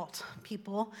young adult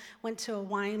people, went to a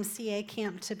YMCA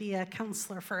camp to be a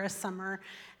counselor for a summer,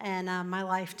 and my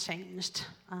life changed.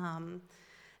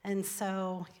 And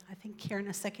so I think here in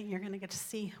a second you're going to get to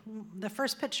see the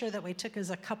first picture that we took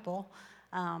as a couple.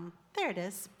 There it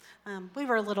is. We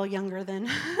were a little younger then.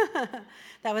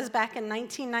 That was back in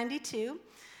 1992.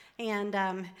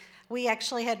 And we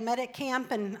actually had met at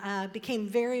camp and became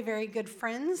very, very good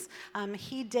friends.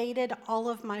 He dated all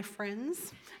of my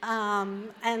friends.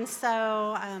 And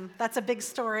so that's a big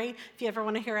story. If you ever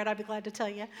want to hear it, I'd be glad to tell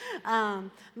you.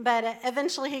 But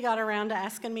eventually he got around to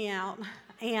asking me out.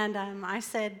 And I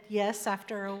said yes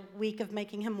after a week of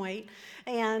making him wait.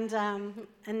 And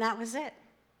that was it.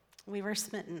 We were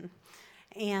smitten.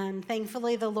 And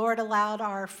thankfully, the Lord allowed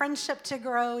our friendship to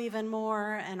grow even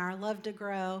more and our love to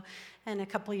grow. And a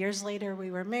couple years later,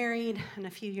 we were married. And a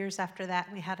few years after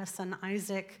that, we had a son,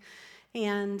 Isaac.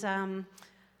 And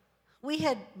we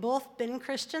had both been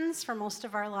Christians for most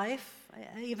of our life,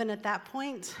 even at that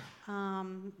point.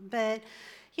 But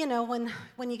you know,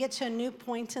 when you get to a new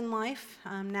point in life,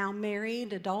 now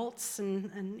married, adults,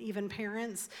 and even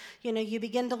parents, you know, you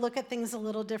begin to look at things a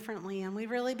little differently. And we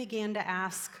really began to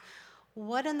ask,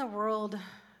 what in the world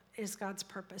is God's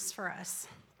purpose for us?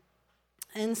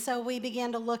 And so we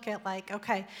began to look at like,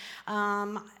 okay,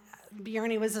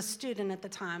 Bjarni was a student at the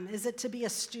time. Is it to be a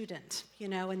student, you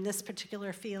know, in this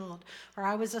particular field? Or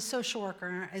I was a social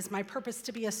worker. Is my purpose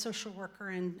to be a social worker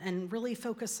and really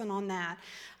focusing on that?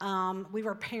 We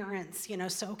were parents, you know,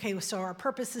 so our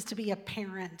purpose is to be a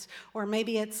parent. Or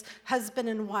maybe it's husband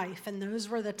and wife, and those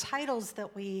were the titles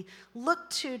that we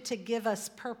looked to give us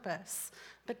purpose.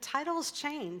 But titles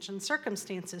change and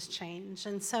circumstances change.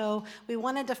 And so we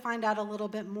wanted to find out a little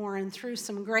bit more. And through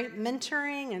some great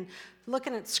mentoring and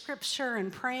looking at scripture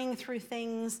and praying through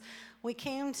things, we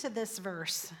came to this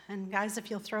verse. And guys, if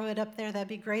you'll throw it up there, that'd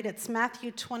be great. It's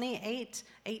Matthew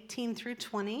 28:18 through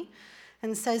 20.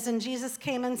 And says, "And Jesus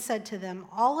came and said to them,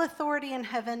 'All authority in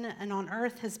heaven and on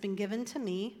earth has been given to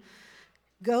me.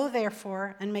 Go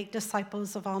therefore and make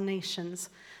disciples of all nations,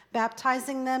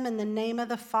 baptizing them in the name of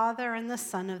the Father and the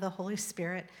Son of the Holy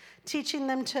Spirit, teaching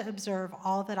them to observe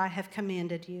all that I have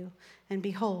commanded you. And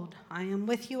behold, I am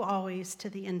with you always to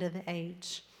the end of the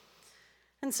age.'"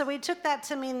 And so we took that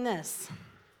to mean this.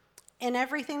 In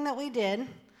everything that we did,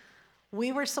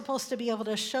 we were supposed to be able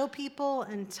to show people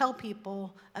and tell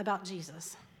people about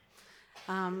Jesus.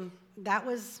 That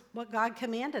was what God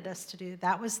commanded us to do.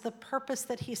 That was the purpose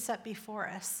that he set before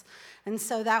us. And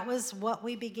so that was what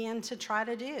we began to try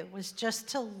to do, was just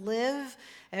to live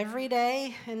every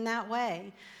day in that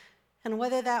way. And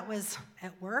whether that was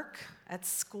at work, at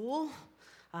school,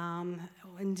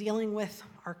 in dealing with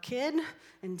our kid,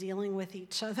 and dealing with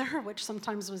each other, which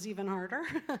sometimes was even harder,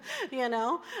 you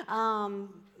know,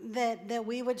 that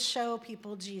we would show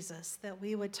people Jesus, that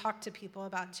we would talk to people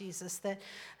about Jesus, that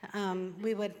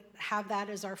we would have that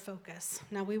as our focus.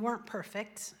 Now, we weren't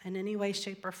perfect in any way,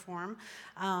 shape, or form,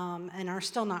 and are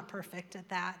still not perfect at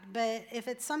that. But if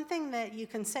it's something that you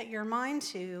can set your mind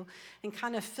to and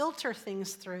kind of filter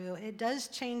things through, it does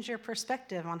change your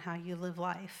perspective on how you live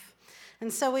life.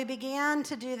 And so we began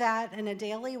to do that in a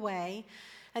daily way.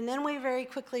 And then we very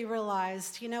quickly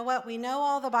realized, you know what, we know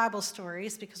all the Bible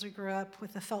stories because we grew up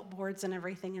with the felt boards and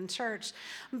everything in church.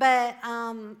 But,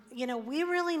 you know, we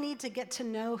really need to get to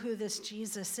know who this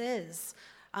Jesus is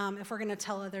if we're going to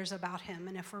tell others about him,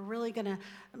 and if we're really going to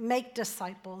make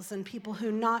disciples and people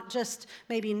who not just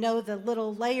maybe know the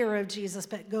little layer of Jesus,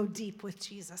 but go deep with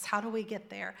Jesus. How do we get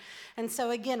there? And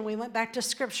so again, we went back to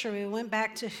scripture. We went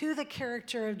back to who the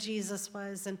character of Jesus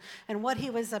was and what he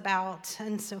was about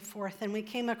and so forth. And we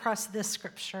came across this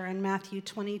scripture in Matthew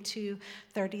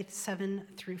 22:37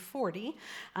 through 40.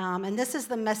 And this is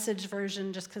the Message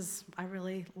version just because I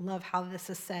really love how this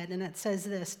is said. And it says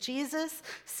this: "Jesus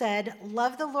said,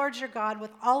 'Love the Lord your God with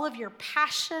all of your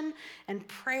passion and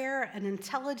prayer and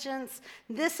intelligence.'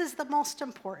 This is the most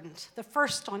important, the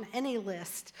first on any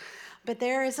list. But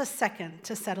there is a second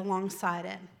to set alongside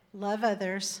it. Love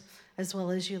others as well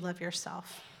as you love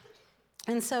yourself."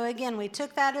 And so again, we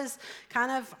took that as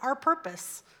kind of our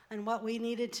purpose and what we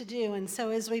needed to do. And so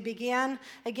as we began,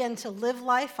 again, to live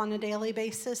life on a daily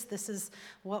basis, this is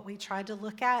what we tried to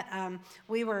look at.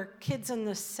 We were kids in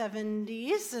the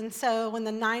 70s, and so when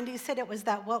the 90s hit, it was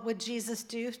that what would Jesus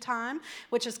do time,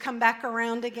 which has come back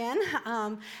around again.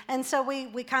 And so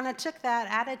we kind of took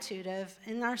that attitude of,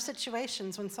 in our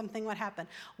situations when something would happen,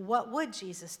 what would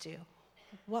Jesus do?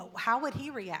 How would he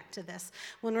react to this?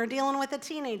 When we're dealing with a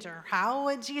teenager, how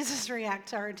would Jesus react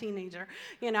to our teenager?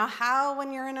 You know, how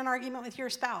when you're in an argument with your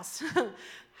spouse,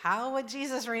 how would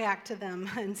Jesus react to them,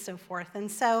 and so forth. And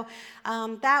so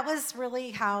that was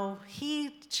really how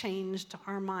he changed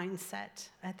our mindset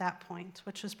at that point,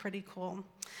 which was pretty cool.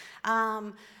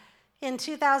 In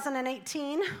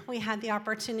 2018, we had the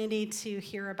opportunity to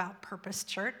hear about Purpose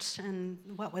Church and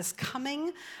what was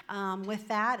coming with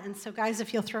that. And so, guys,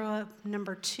 if you'll throw up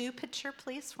number 2 picture,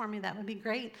 please, for me, that would be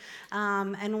great.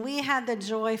 And we had the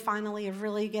joy, finally, of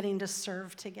really getting to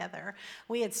serve together.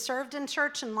 We had served in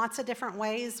church in lots of different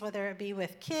ways, whether it be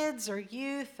with kids or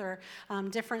youth or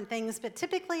different things, but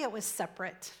typically it was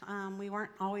separate. We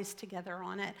weren't always together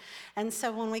on it. And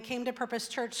so when we came to Purpose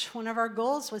Church, one of our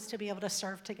goals was to be able to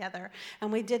serve together.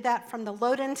 And we did that from the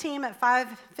load-in team at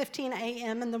 5:15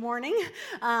 a.m. in the morning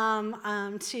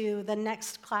to the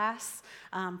next class,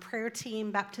 prayer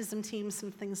team, baptism team,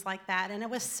 some things like that. And it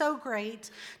was so great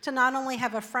to not only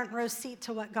have a front row seat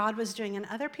to what God was doing in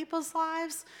other people's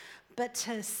lives, but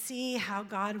to see how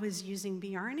God was using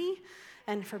Bjarni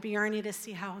and for Bjarni to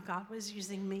see how God was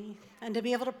using me and to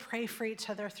be able to pray for each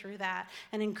other through that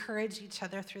and encourage each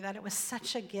other through that. It was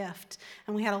such a gift,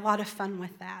 and we had a lot of fun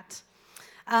with that.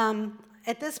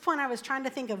 At this point, I was trying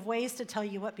to think of ways to tell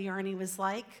you what Bjarni was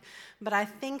like, but I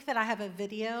think that I have a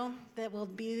video that will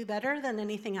be better than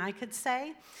anything I could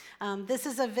say. This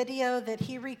is a video that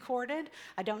he recorded.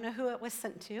 I don't know who it was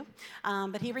sent to,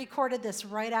 but he recorded this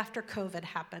right after COVID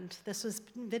happened. This was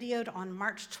videoed on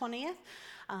March 20th,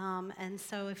 and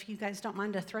so if you guys don't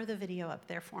mind to throw the video up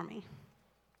there for me.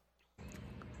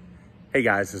 Hey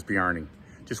guys, it's Bjarni.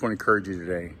 Just want to encourage you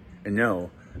today and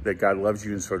know that God loves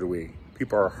you and so do we.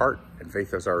 Keep our heart and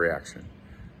faith as our reaction.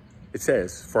 It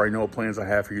says, "For I know what plans I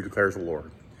have for you, declares the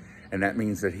Lord." And that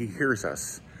means that he hears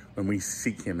us when we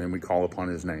seek him and we call upon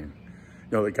his name.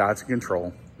 Know that God's in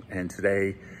control, and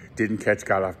today didn't catch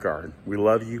God off guard. We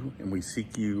love you and we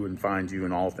seek you and find you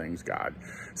in all things, God.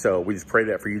 So we just pray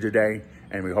that for you today,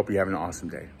 and we hope you have an awesome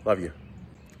day. Love you.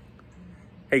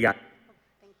 Hey guys.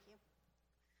 Thank you.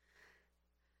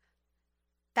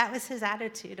 That was his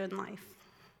attitude in life.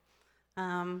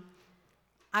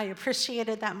 I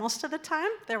appreciated that most of the time.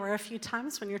 There were a few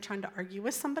times when you're trying to argue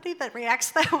with somebody that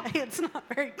reacts that way. It's not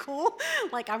very cool.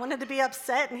 Like, I wanted to be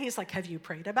upset, and he's like, "Have you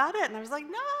prayed about it?" And I was like,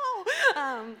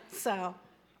 "No."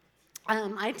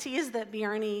 I tease that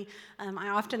Bjarni, I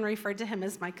often referred to him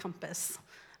as my compass.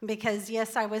 Because,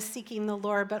 yes, I was seeking the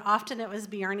Lord, but often it was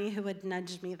Bjarni who would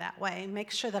nudge me that way, make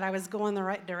sure that I was going the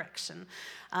right direction.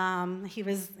 He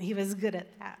was good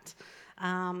at that.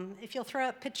 If you'll throw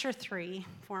up picture 3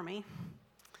 for me.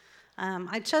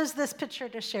 I chose this picture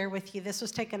to share with you. This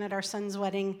was taken at our son's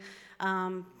wedding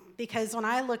because when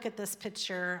I look at this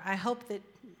picture, I hope that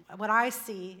what I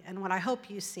see and what I hope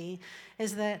you see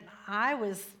is that I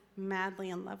was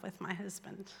madly in love with my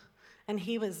husband, and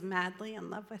he was madly in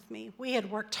love with me. We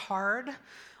had worked hard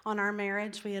on our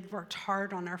marriage. We had worked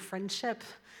hard on our friendship,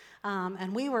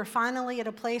 and we were finally at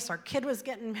a place. Our kid was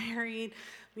getting married.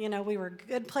 You know, we were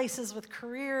good places with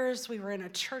careers. We were in a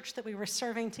church that we were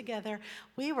serving together.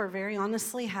 We were very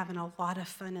honestly having a lot of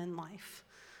fun in life,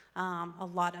 a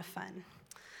lot of fun.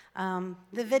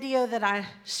 The video that I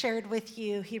shared with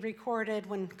you, he recorded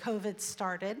when COVID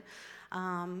started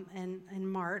in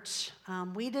March.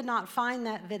 We did not find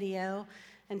that video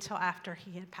until after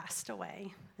he had passed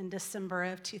away in December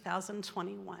of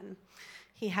 2021.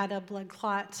 He had a blood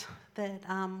clot that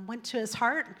went to his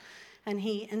heart, and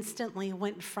he instantly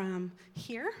went from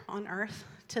here on earth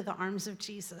to the arms of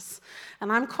Jesus.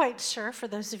 And I'm quite sure, for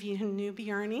those of you who knew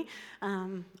Bjarni,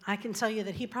 I can tell you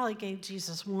that he probably gave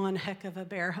Jesus one heck of a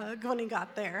bear hug when he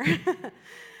got there.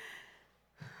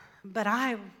 But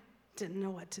I didn't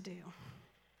know what to do.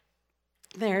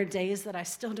 There are days that I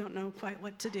still don't know quite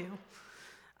what to do.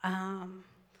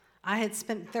 I had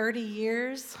spent 30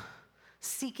 years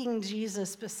seeking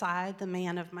Jesus beside the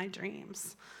man of my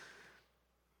dreams.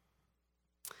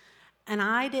 And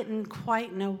I didn't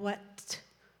quite know what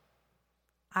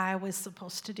I was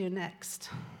supposed to do next.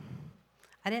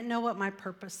 I didn't know what my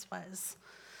purpose was.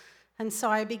 And so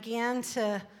I began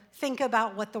to think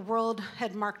about what the world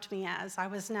had marked me as. I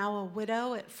was now a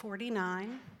widow at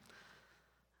 49.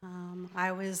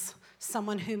 I was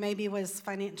someone who maybe was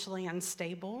financially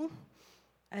unstable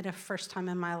at a first time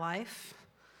in my life.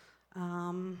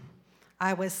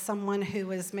 I was someone who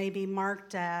was maybe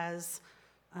marked as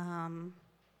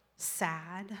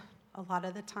sad a lot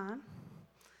of the time.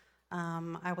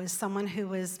 I was someone who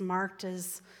was marked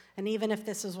as, and even if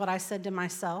this is what I said to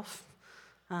myself,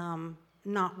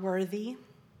 not worthy,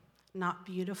 not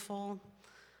beautiful,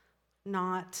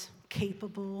 not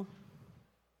capable,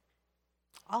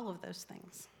 all of those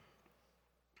things.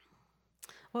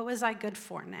 What was I good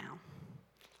for now?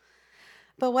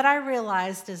 But what I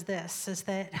realized is this, is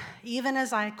that even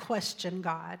as I question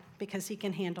God, because he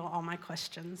can handle all my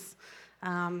questions,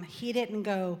 he didn't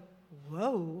go,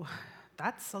 "Whoa,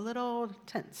 that's a little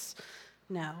tense."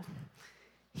 No,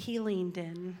 he leaned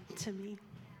in to me.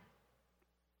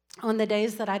 On the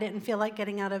days that I didn't feel like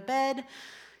getting out of bed,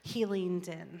 he leaned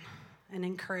in and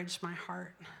encouraged my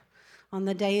heart. On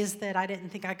the days that I didn't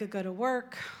think I could go to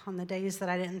work, on the days that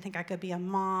I didn't think I could be a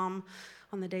mom,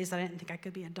 on the days that I didn't think I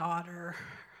could be a daughter,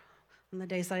 on the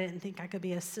days that I didn't think I could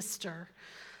be a sister,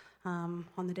 on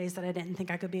the days that I didn't think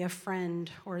I could be a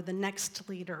friend or the next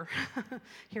leader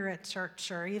here at church,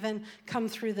 or even come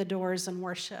through the doors and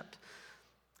worship,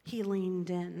 he leaned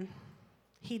in.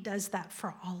 He does that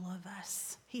for all of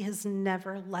us. He has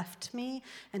never left me,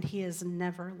 and he has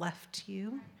never left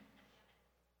you.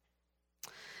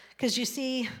 Because you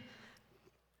see,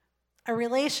 a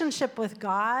relationship with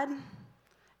God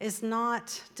is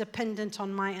not dependent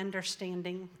on my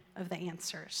understanding of the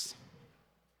answers.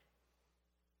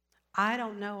 I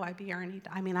don't know why Bjarne,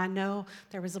 I mean, I know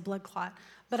there was a blood clot,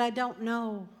 but I don't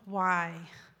know why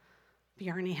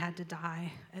Bjarne had to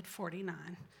die at 49.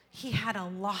 He had a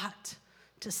lot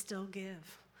to still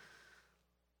give.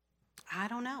 I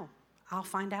don't know. I'll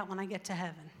find out when I get to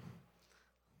heaven.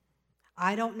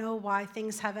 I don't know why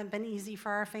things haven't been easy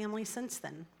for our family since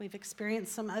then. We've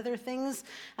experienced some other things,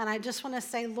 and I just want to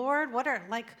say, Lord,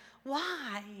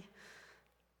 why?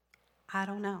 I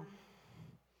don't know.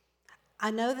 I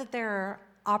know that there are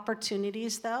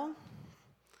opportunities, though,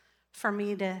 for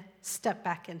me to step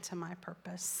back into my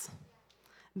purpose.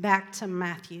 Back to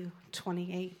Matthew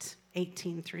 28,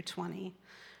 18 through 20.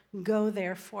 Go,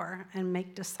 therefore, and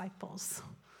make disciples.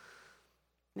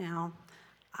 Now,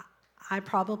 I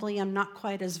probably am not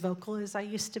quite as vocal as I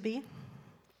used to be.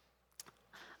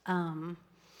 But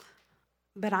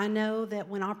I know that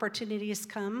when opportunities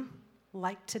come,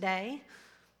 like today,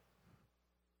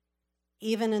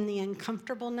 even in the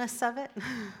uncomfortableness of it,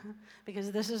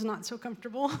 because this is not so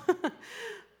comfortable,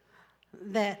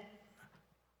 that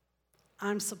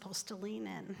I'm supposed to lean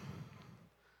in.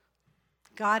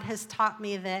 God has taught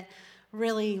me that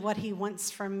really what he wants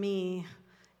from me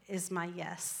is my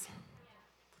yes.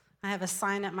 I have a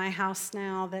sign at my house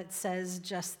now that says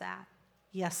just that,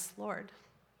 yes, Lord.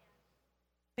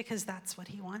 Because that's what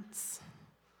he wants.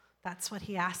 That's what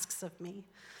he asks of me.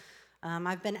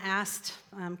 I've been asked,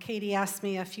 Katie asked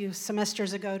me a few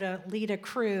semesters ago to lead a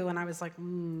crew, and I was like,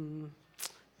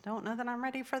 don't know that I'm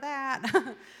ready for that.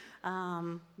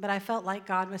 But I felt like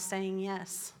God was saying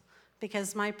yes,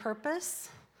 because my purpose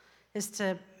is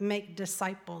to make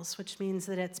disciples, which means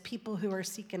that it's people who are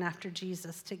seeking after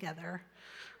Jesus together.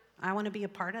 I want to be a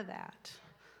part of that.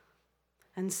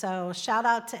 And so shout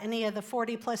out to any of the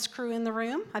 40-plus crew in the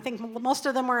room. I think most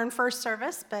of them were in first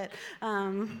service, but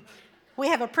we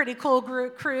have a pretty cool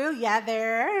crew. Yeah,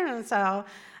 there. And so,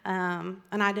 and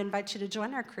I'd invite you to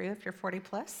join our crew if you're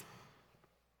 40-plus.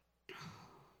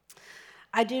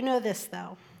 I do know this,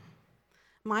 though.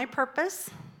 My purpose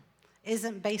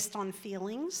isn't based on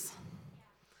feelings.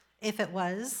 If it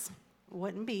was, I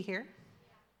wouldn't be here.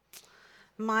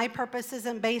 My purpose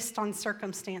isn't based on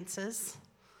circumstances.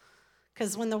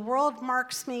 Because when the world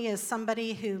marks me as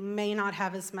somebody who may not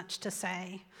have as much to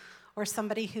say, or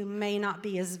somebody who may not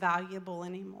be as valuable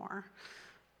anymore,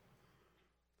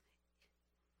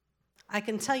 I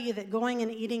can tell you that going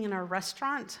and eating in a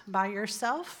restaurant by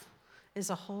yourself is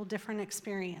a whole different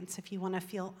experience if you want to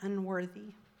feel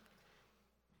unworthy.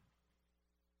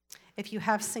 If you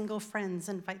have single friends,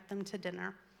 invite them to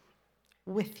dinner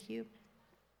with you.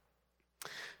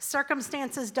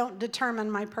 Circumstances don't determine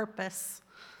my purpose.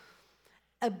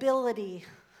 Ability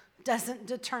doesn't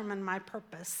determine my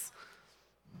purpose.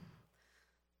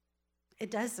 It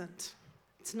doesn't.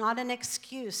 It's not an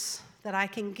excuse that I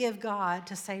can give God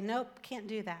to say, nope, can't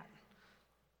do that.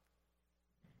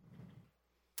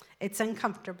 It's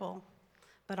uncomfortable,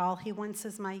 but all he wants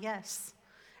is my yes.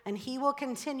 And he will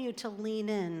continue to lean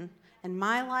in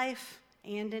my life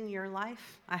and in your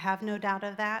life. I have no doubt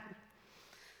of that.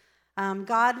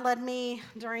 God led me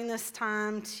during this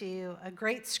time to a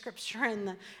great scripture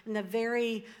in the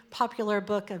very popular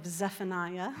book of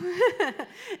Zephaniah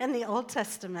in the Old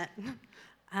Testament.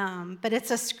 But it's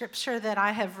a scripture that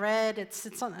I have read.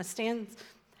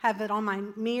 Have it on my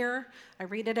mirror. I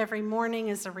read it every morning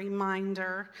as a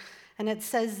reminder. And it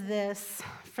says this: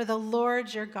 "For the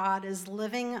Lord your God is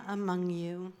living among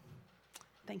you."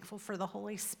 Thankful for the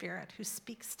Holy Spirit who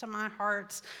speaks to my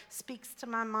heart, speaks to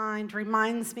my mind,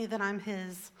 reminds me that I'm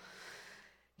his.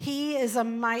 He is a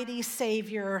mighty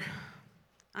Savior.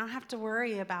 I don't have to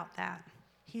worry about that.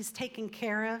 He's taken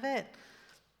care of it.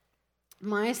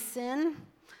 My sin,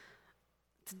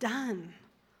 it's done.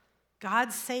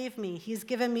 God saved me. He's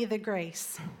given me the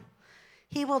grace.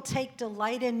 He will take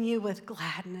delight in you with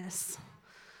gladness.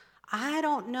 I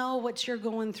don't know what you're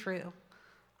going through.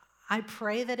 I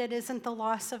pray that it isn't the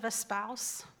loss of a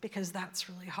spouse, because that's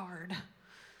really hard.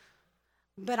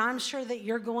 But I'm sure that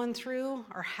you're going through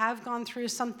or have gone through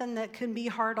something that can be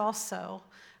hard also.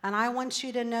 And I want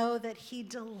you to know that he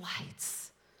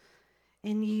delights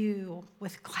in you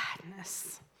with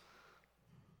gladness.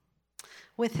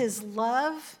 With his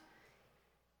love,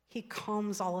 he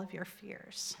calms all of your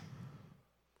fears.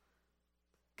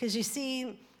 Because you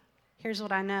see, here's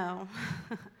what I know.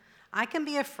 I can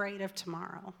be afraid of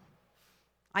tomorrow.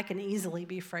 I can easily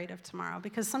be afraid of tomorrow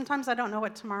because sometimes I don't know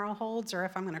what tomorrow holds or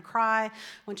if I'm going to cry. I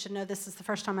want you to know this is the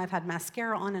first time I've had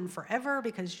mascara on in forever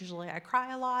because usually I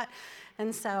cry a lot.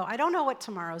 And so I don't know what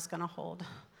tomorrow's going to hold.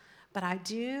 But I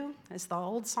do, as the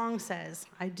old song says,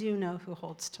 I do know who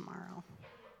holds tomorrow.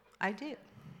 I do.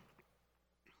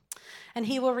 and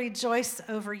he will rejoice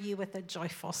over you with a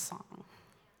joyful song.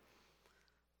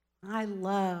 I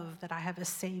love that I have a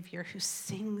Savior who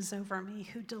sings over me,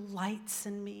 who delights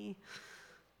in me,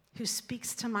 who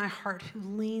speaks to my heart, who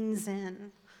leans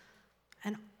in,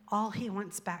 and all he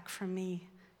wants back from me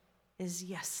is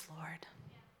yes, Lord.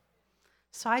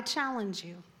 So I challenge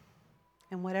you,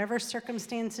 in whatever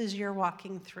circumstances you're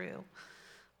walking through,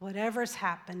 whatever's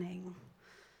happening,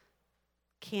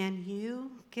 can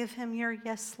you give him your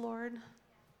yes, Lord?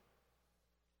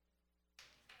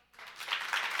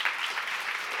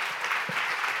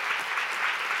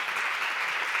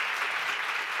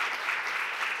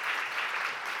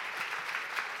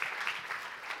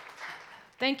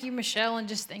 Thank you, Michelle, and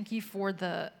just thank you for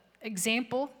the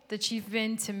example that you've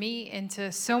been to me and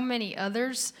to so many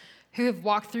others who have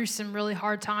walked through some really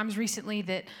hard times recently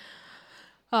that,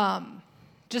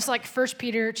 just like 1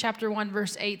 Peter chapter 1,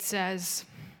 verse 8 says,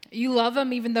 you love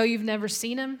him even though you've never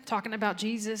seen him, talking about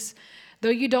Jesus. Though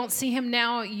you don't see him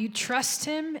now, you trust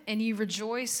him and you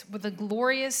rejoice with a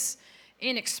glorious,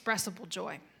 inexpressible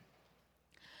joy.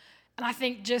 And I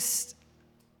think just,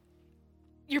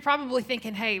 you're probably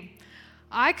thinking, hey,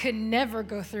 I could never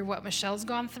go through what Michelle's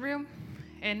gone through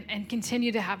and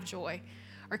continue to have joy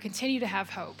or continue to have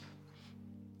hope.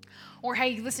 Or,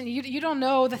 hey, listen, you don't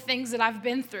know the things that I've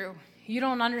been through. You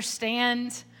don't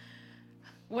understand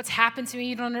what's happened to me.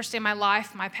 You don't understand my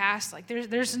life, my past. Like,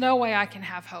 there's no way I can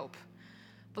have hope.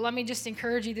 But let me just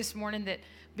encourage you this morning that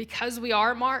because we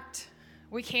are marked,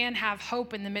 we can have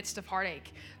hope in the midst of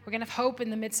heartache. We're going to have hope in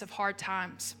the midst of hard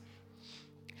times.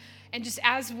 And just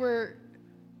as we're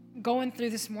going through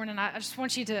this morning, I just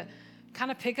want you to kind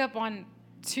of pick up on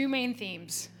two main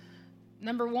themes.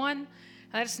 Number one,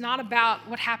 that it's not about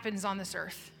what happens on this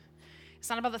earth. It's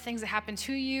not about the things that happen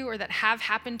to you or that have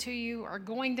happened to you or are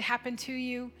going to happen to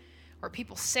you or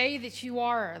people say that you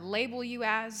are or label you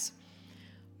as,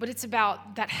 but it's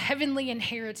about that heavenly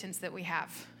inheritance that we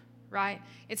have, right?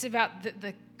 It's about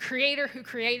the Creator who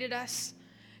created us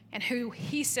and who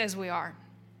he says we are.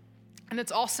 And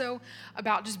it's also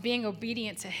about just being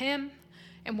obedient to him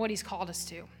and what he's called us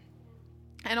to.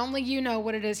 And only you know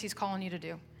what it is he's calling you to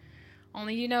do.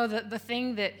 Only you know the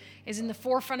thing that is in the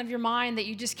forefront of your mind that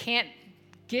you just can't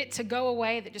get to go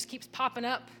away, that just keeps popping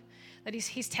up, that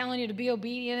he's telling you to be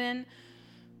obedient in,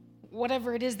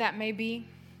 whatever it is that may be.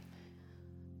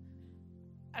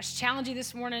 I just challenge you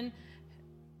this morning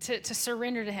to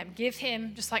surrender to him. Give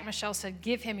him, just like Michelle said,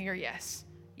 give him your yes.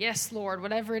 Yes, Lord,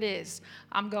 whatever it is,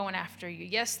 I'm going after you.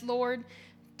 Yes, Lord,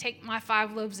 take my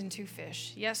 5 loaves and 2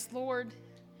 fish. Yes, Lord,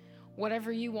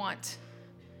 whatever you want,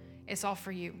 it's all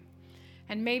for you.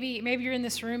 And maybe you're in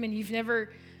this room and you've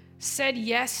never said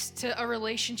yes to a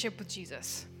relationship with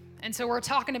Jesus. And so we're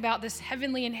talking about this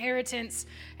heavenly inheritance,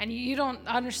 and you don't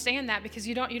understand that because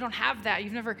you don't have that.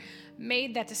 You've never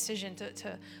made that decision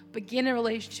to begin a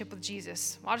relationship with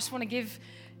Jesus. Well, I just want to give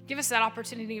us that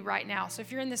opportunity right now. So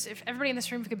if everybody in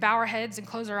this room could bow our heads and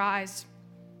close our eyes.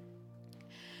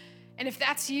 And if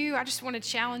that's you, I just want to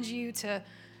challenge you to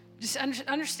just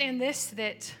understand this,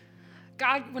 that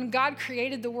when God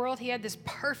created the world, he had this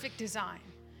perfect design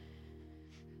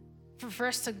for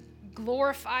us to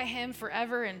glorify him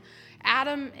forever. And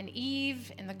Adam and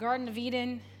Eve in the Garden of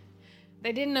Eden,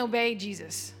 they didn't obey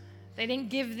Jesus. They didn't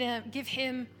give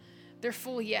him their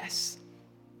full yes.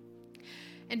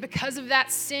 And because of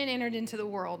that, sin entered into the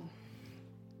world.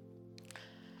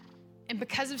 And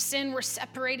because of sin, we're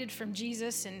separated from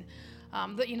Jesus. And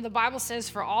the Bible says,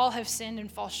 for all have sinned and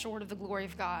fall short of the glory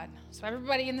of God. So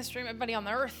everybody in this room, everybody on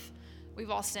the earth,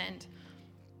 we've all sinned.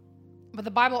 But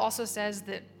the Bible also says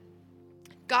that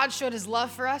God showed his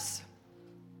love for us,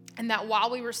 and that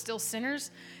while we were still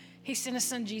sinners, he sent his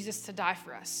son Jesus to die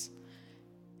for us.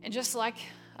 And just like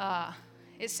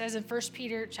it says in 1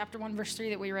 Peter chapter 1, verse 3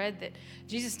 that we read, that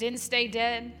Jesus didn't stay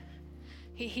dead.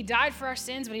 He died for our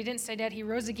sins, but he didn't stay dead. He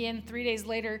rose again 3 days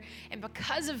later. And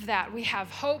because of that, we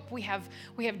have hope, we have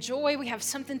joy, we have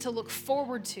something to look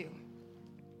forward to.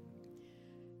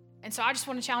 And so I just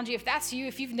want to challenge you, if that's you,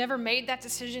 if you've never made that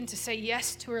decision to say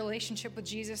yes to a relationship with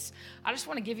Jesus, I just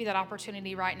want to give you that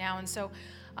opportunity right now. And so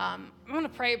I'm going to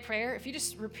pray a prayer. If you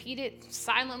just repeat it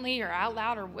silently or out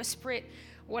loud or whisper it,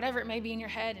 whatever it may be in your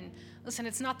head. And listen,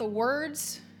 it's not the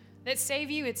words that save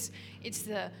you, it's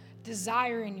the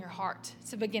desire in your heart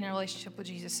to begin a relationship with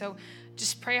Jesus. So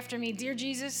just pray after me. Dear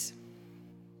Jesus,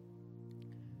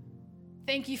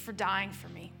 thank you for dying for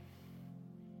me.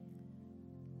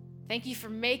 Thank you for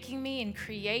making me and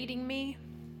creating me.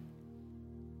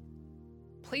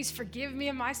 Please forgive me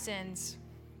of my sins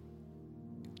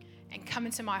and come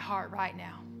into my heart right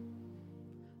now.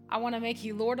 I want to make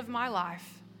you Lord of my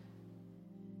life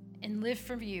and live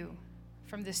for you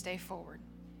from this day forward.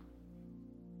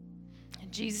 In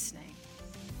Jesus' name.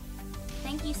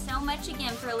 Thank you so much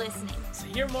again for listening. To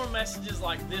hear more messages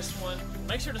like this one,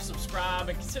 make sure to subscribe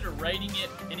and consider rating it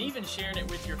and even sharing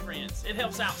it with your friends. It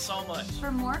helps out so much.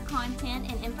 For more content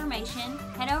and information,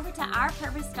 head over to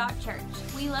ourpurpose.church.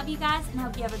 We love you guys and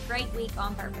hope you have a great week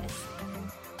on purpose.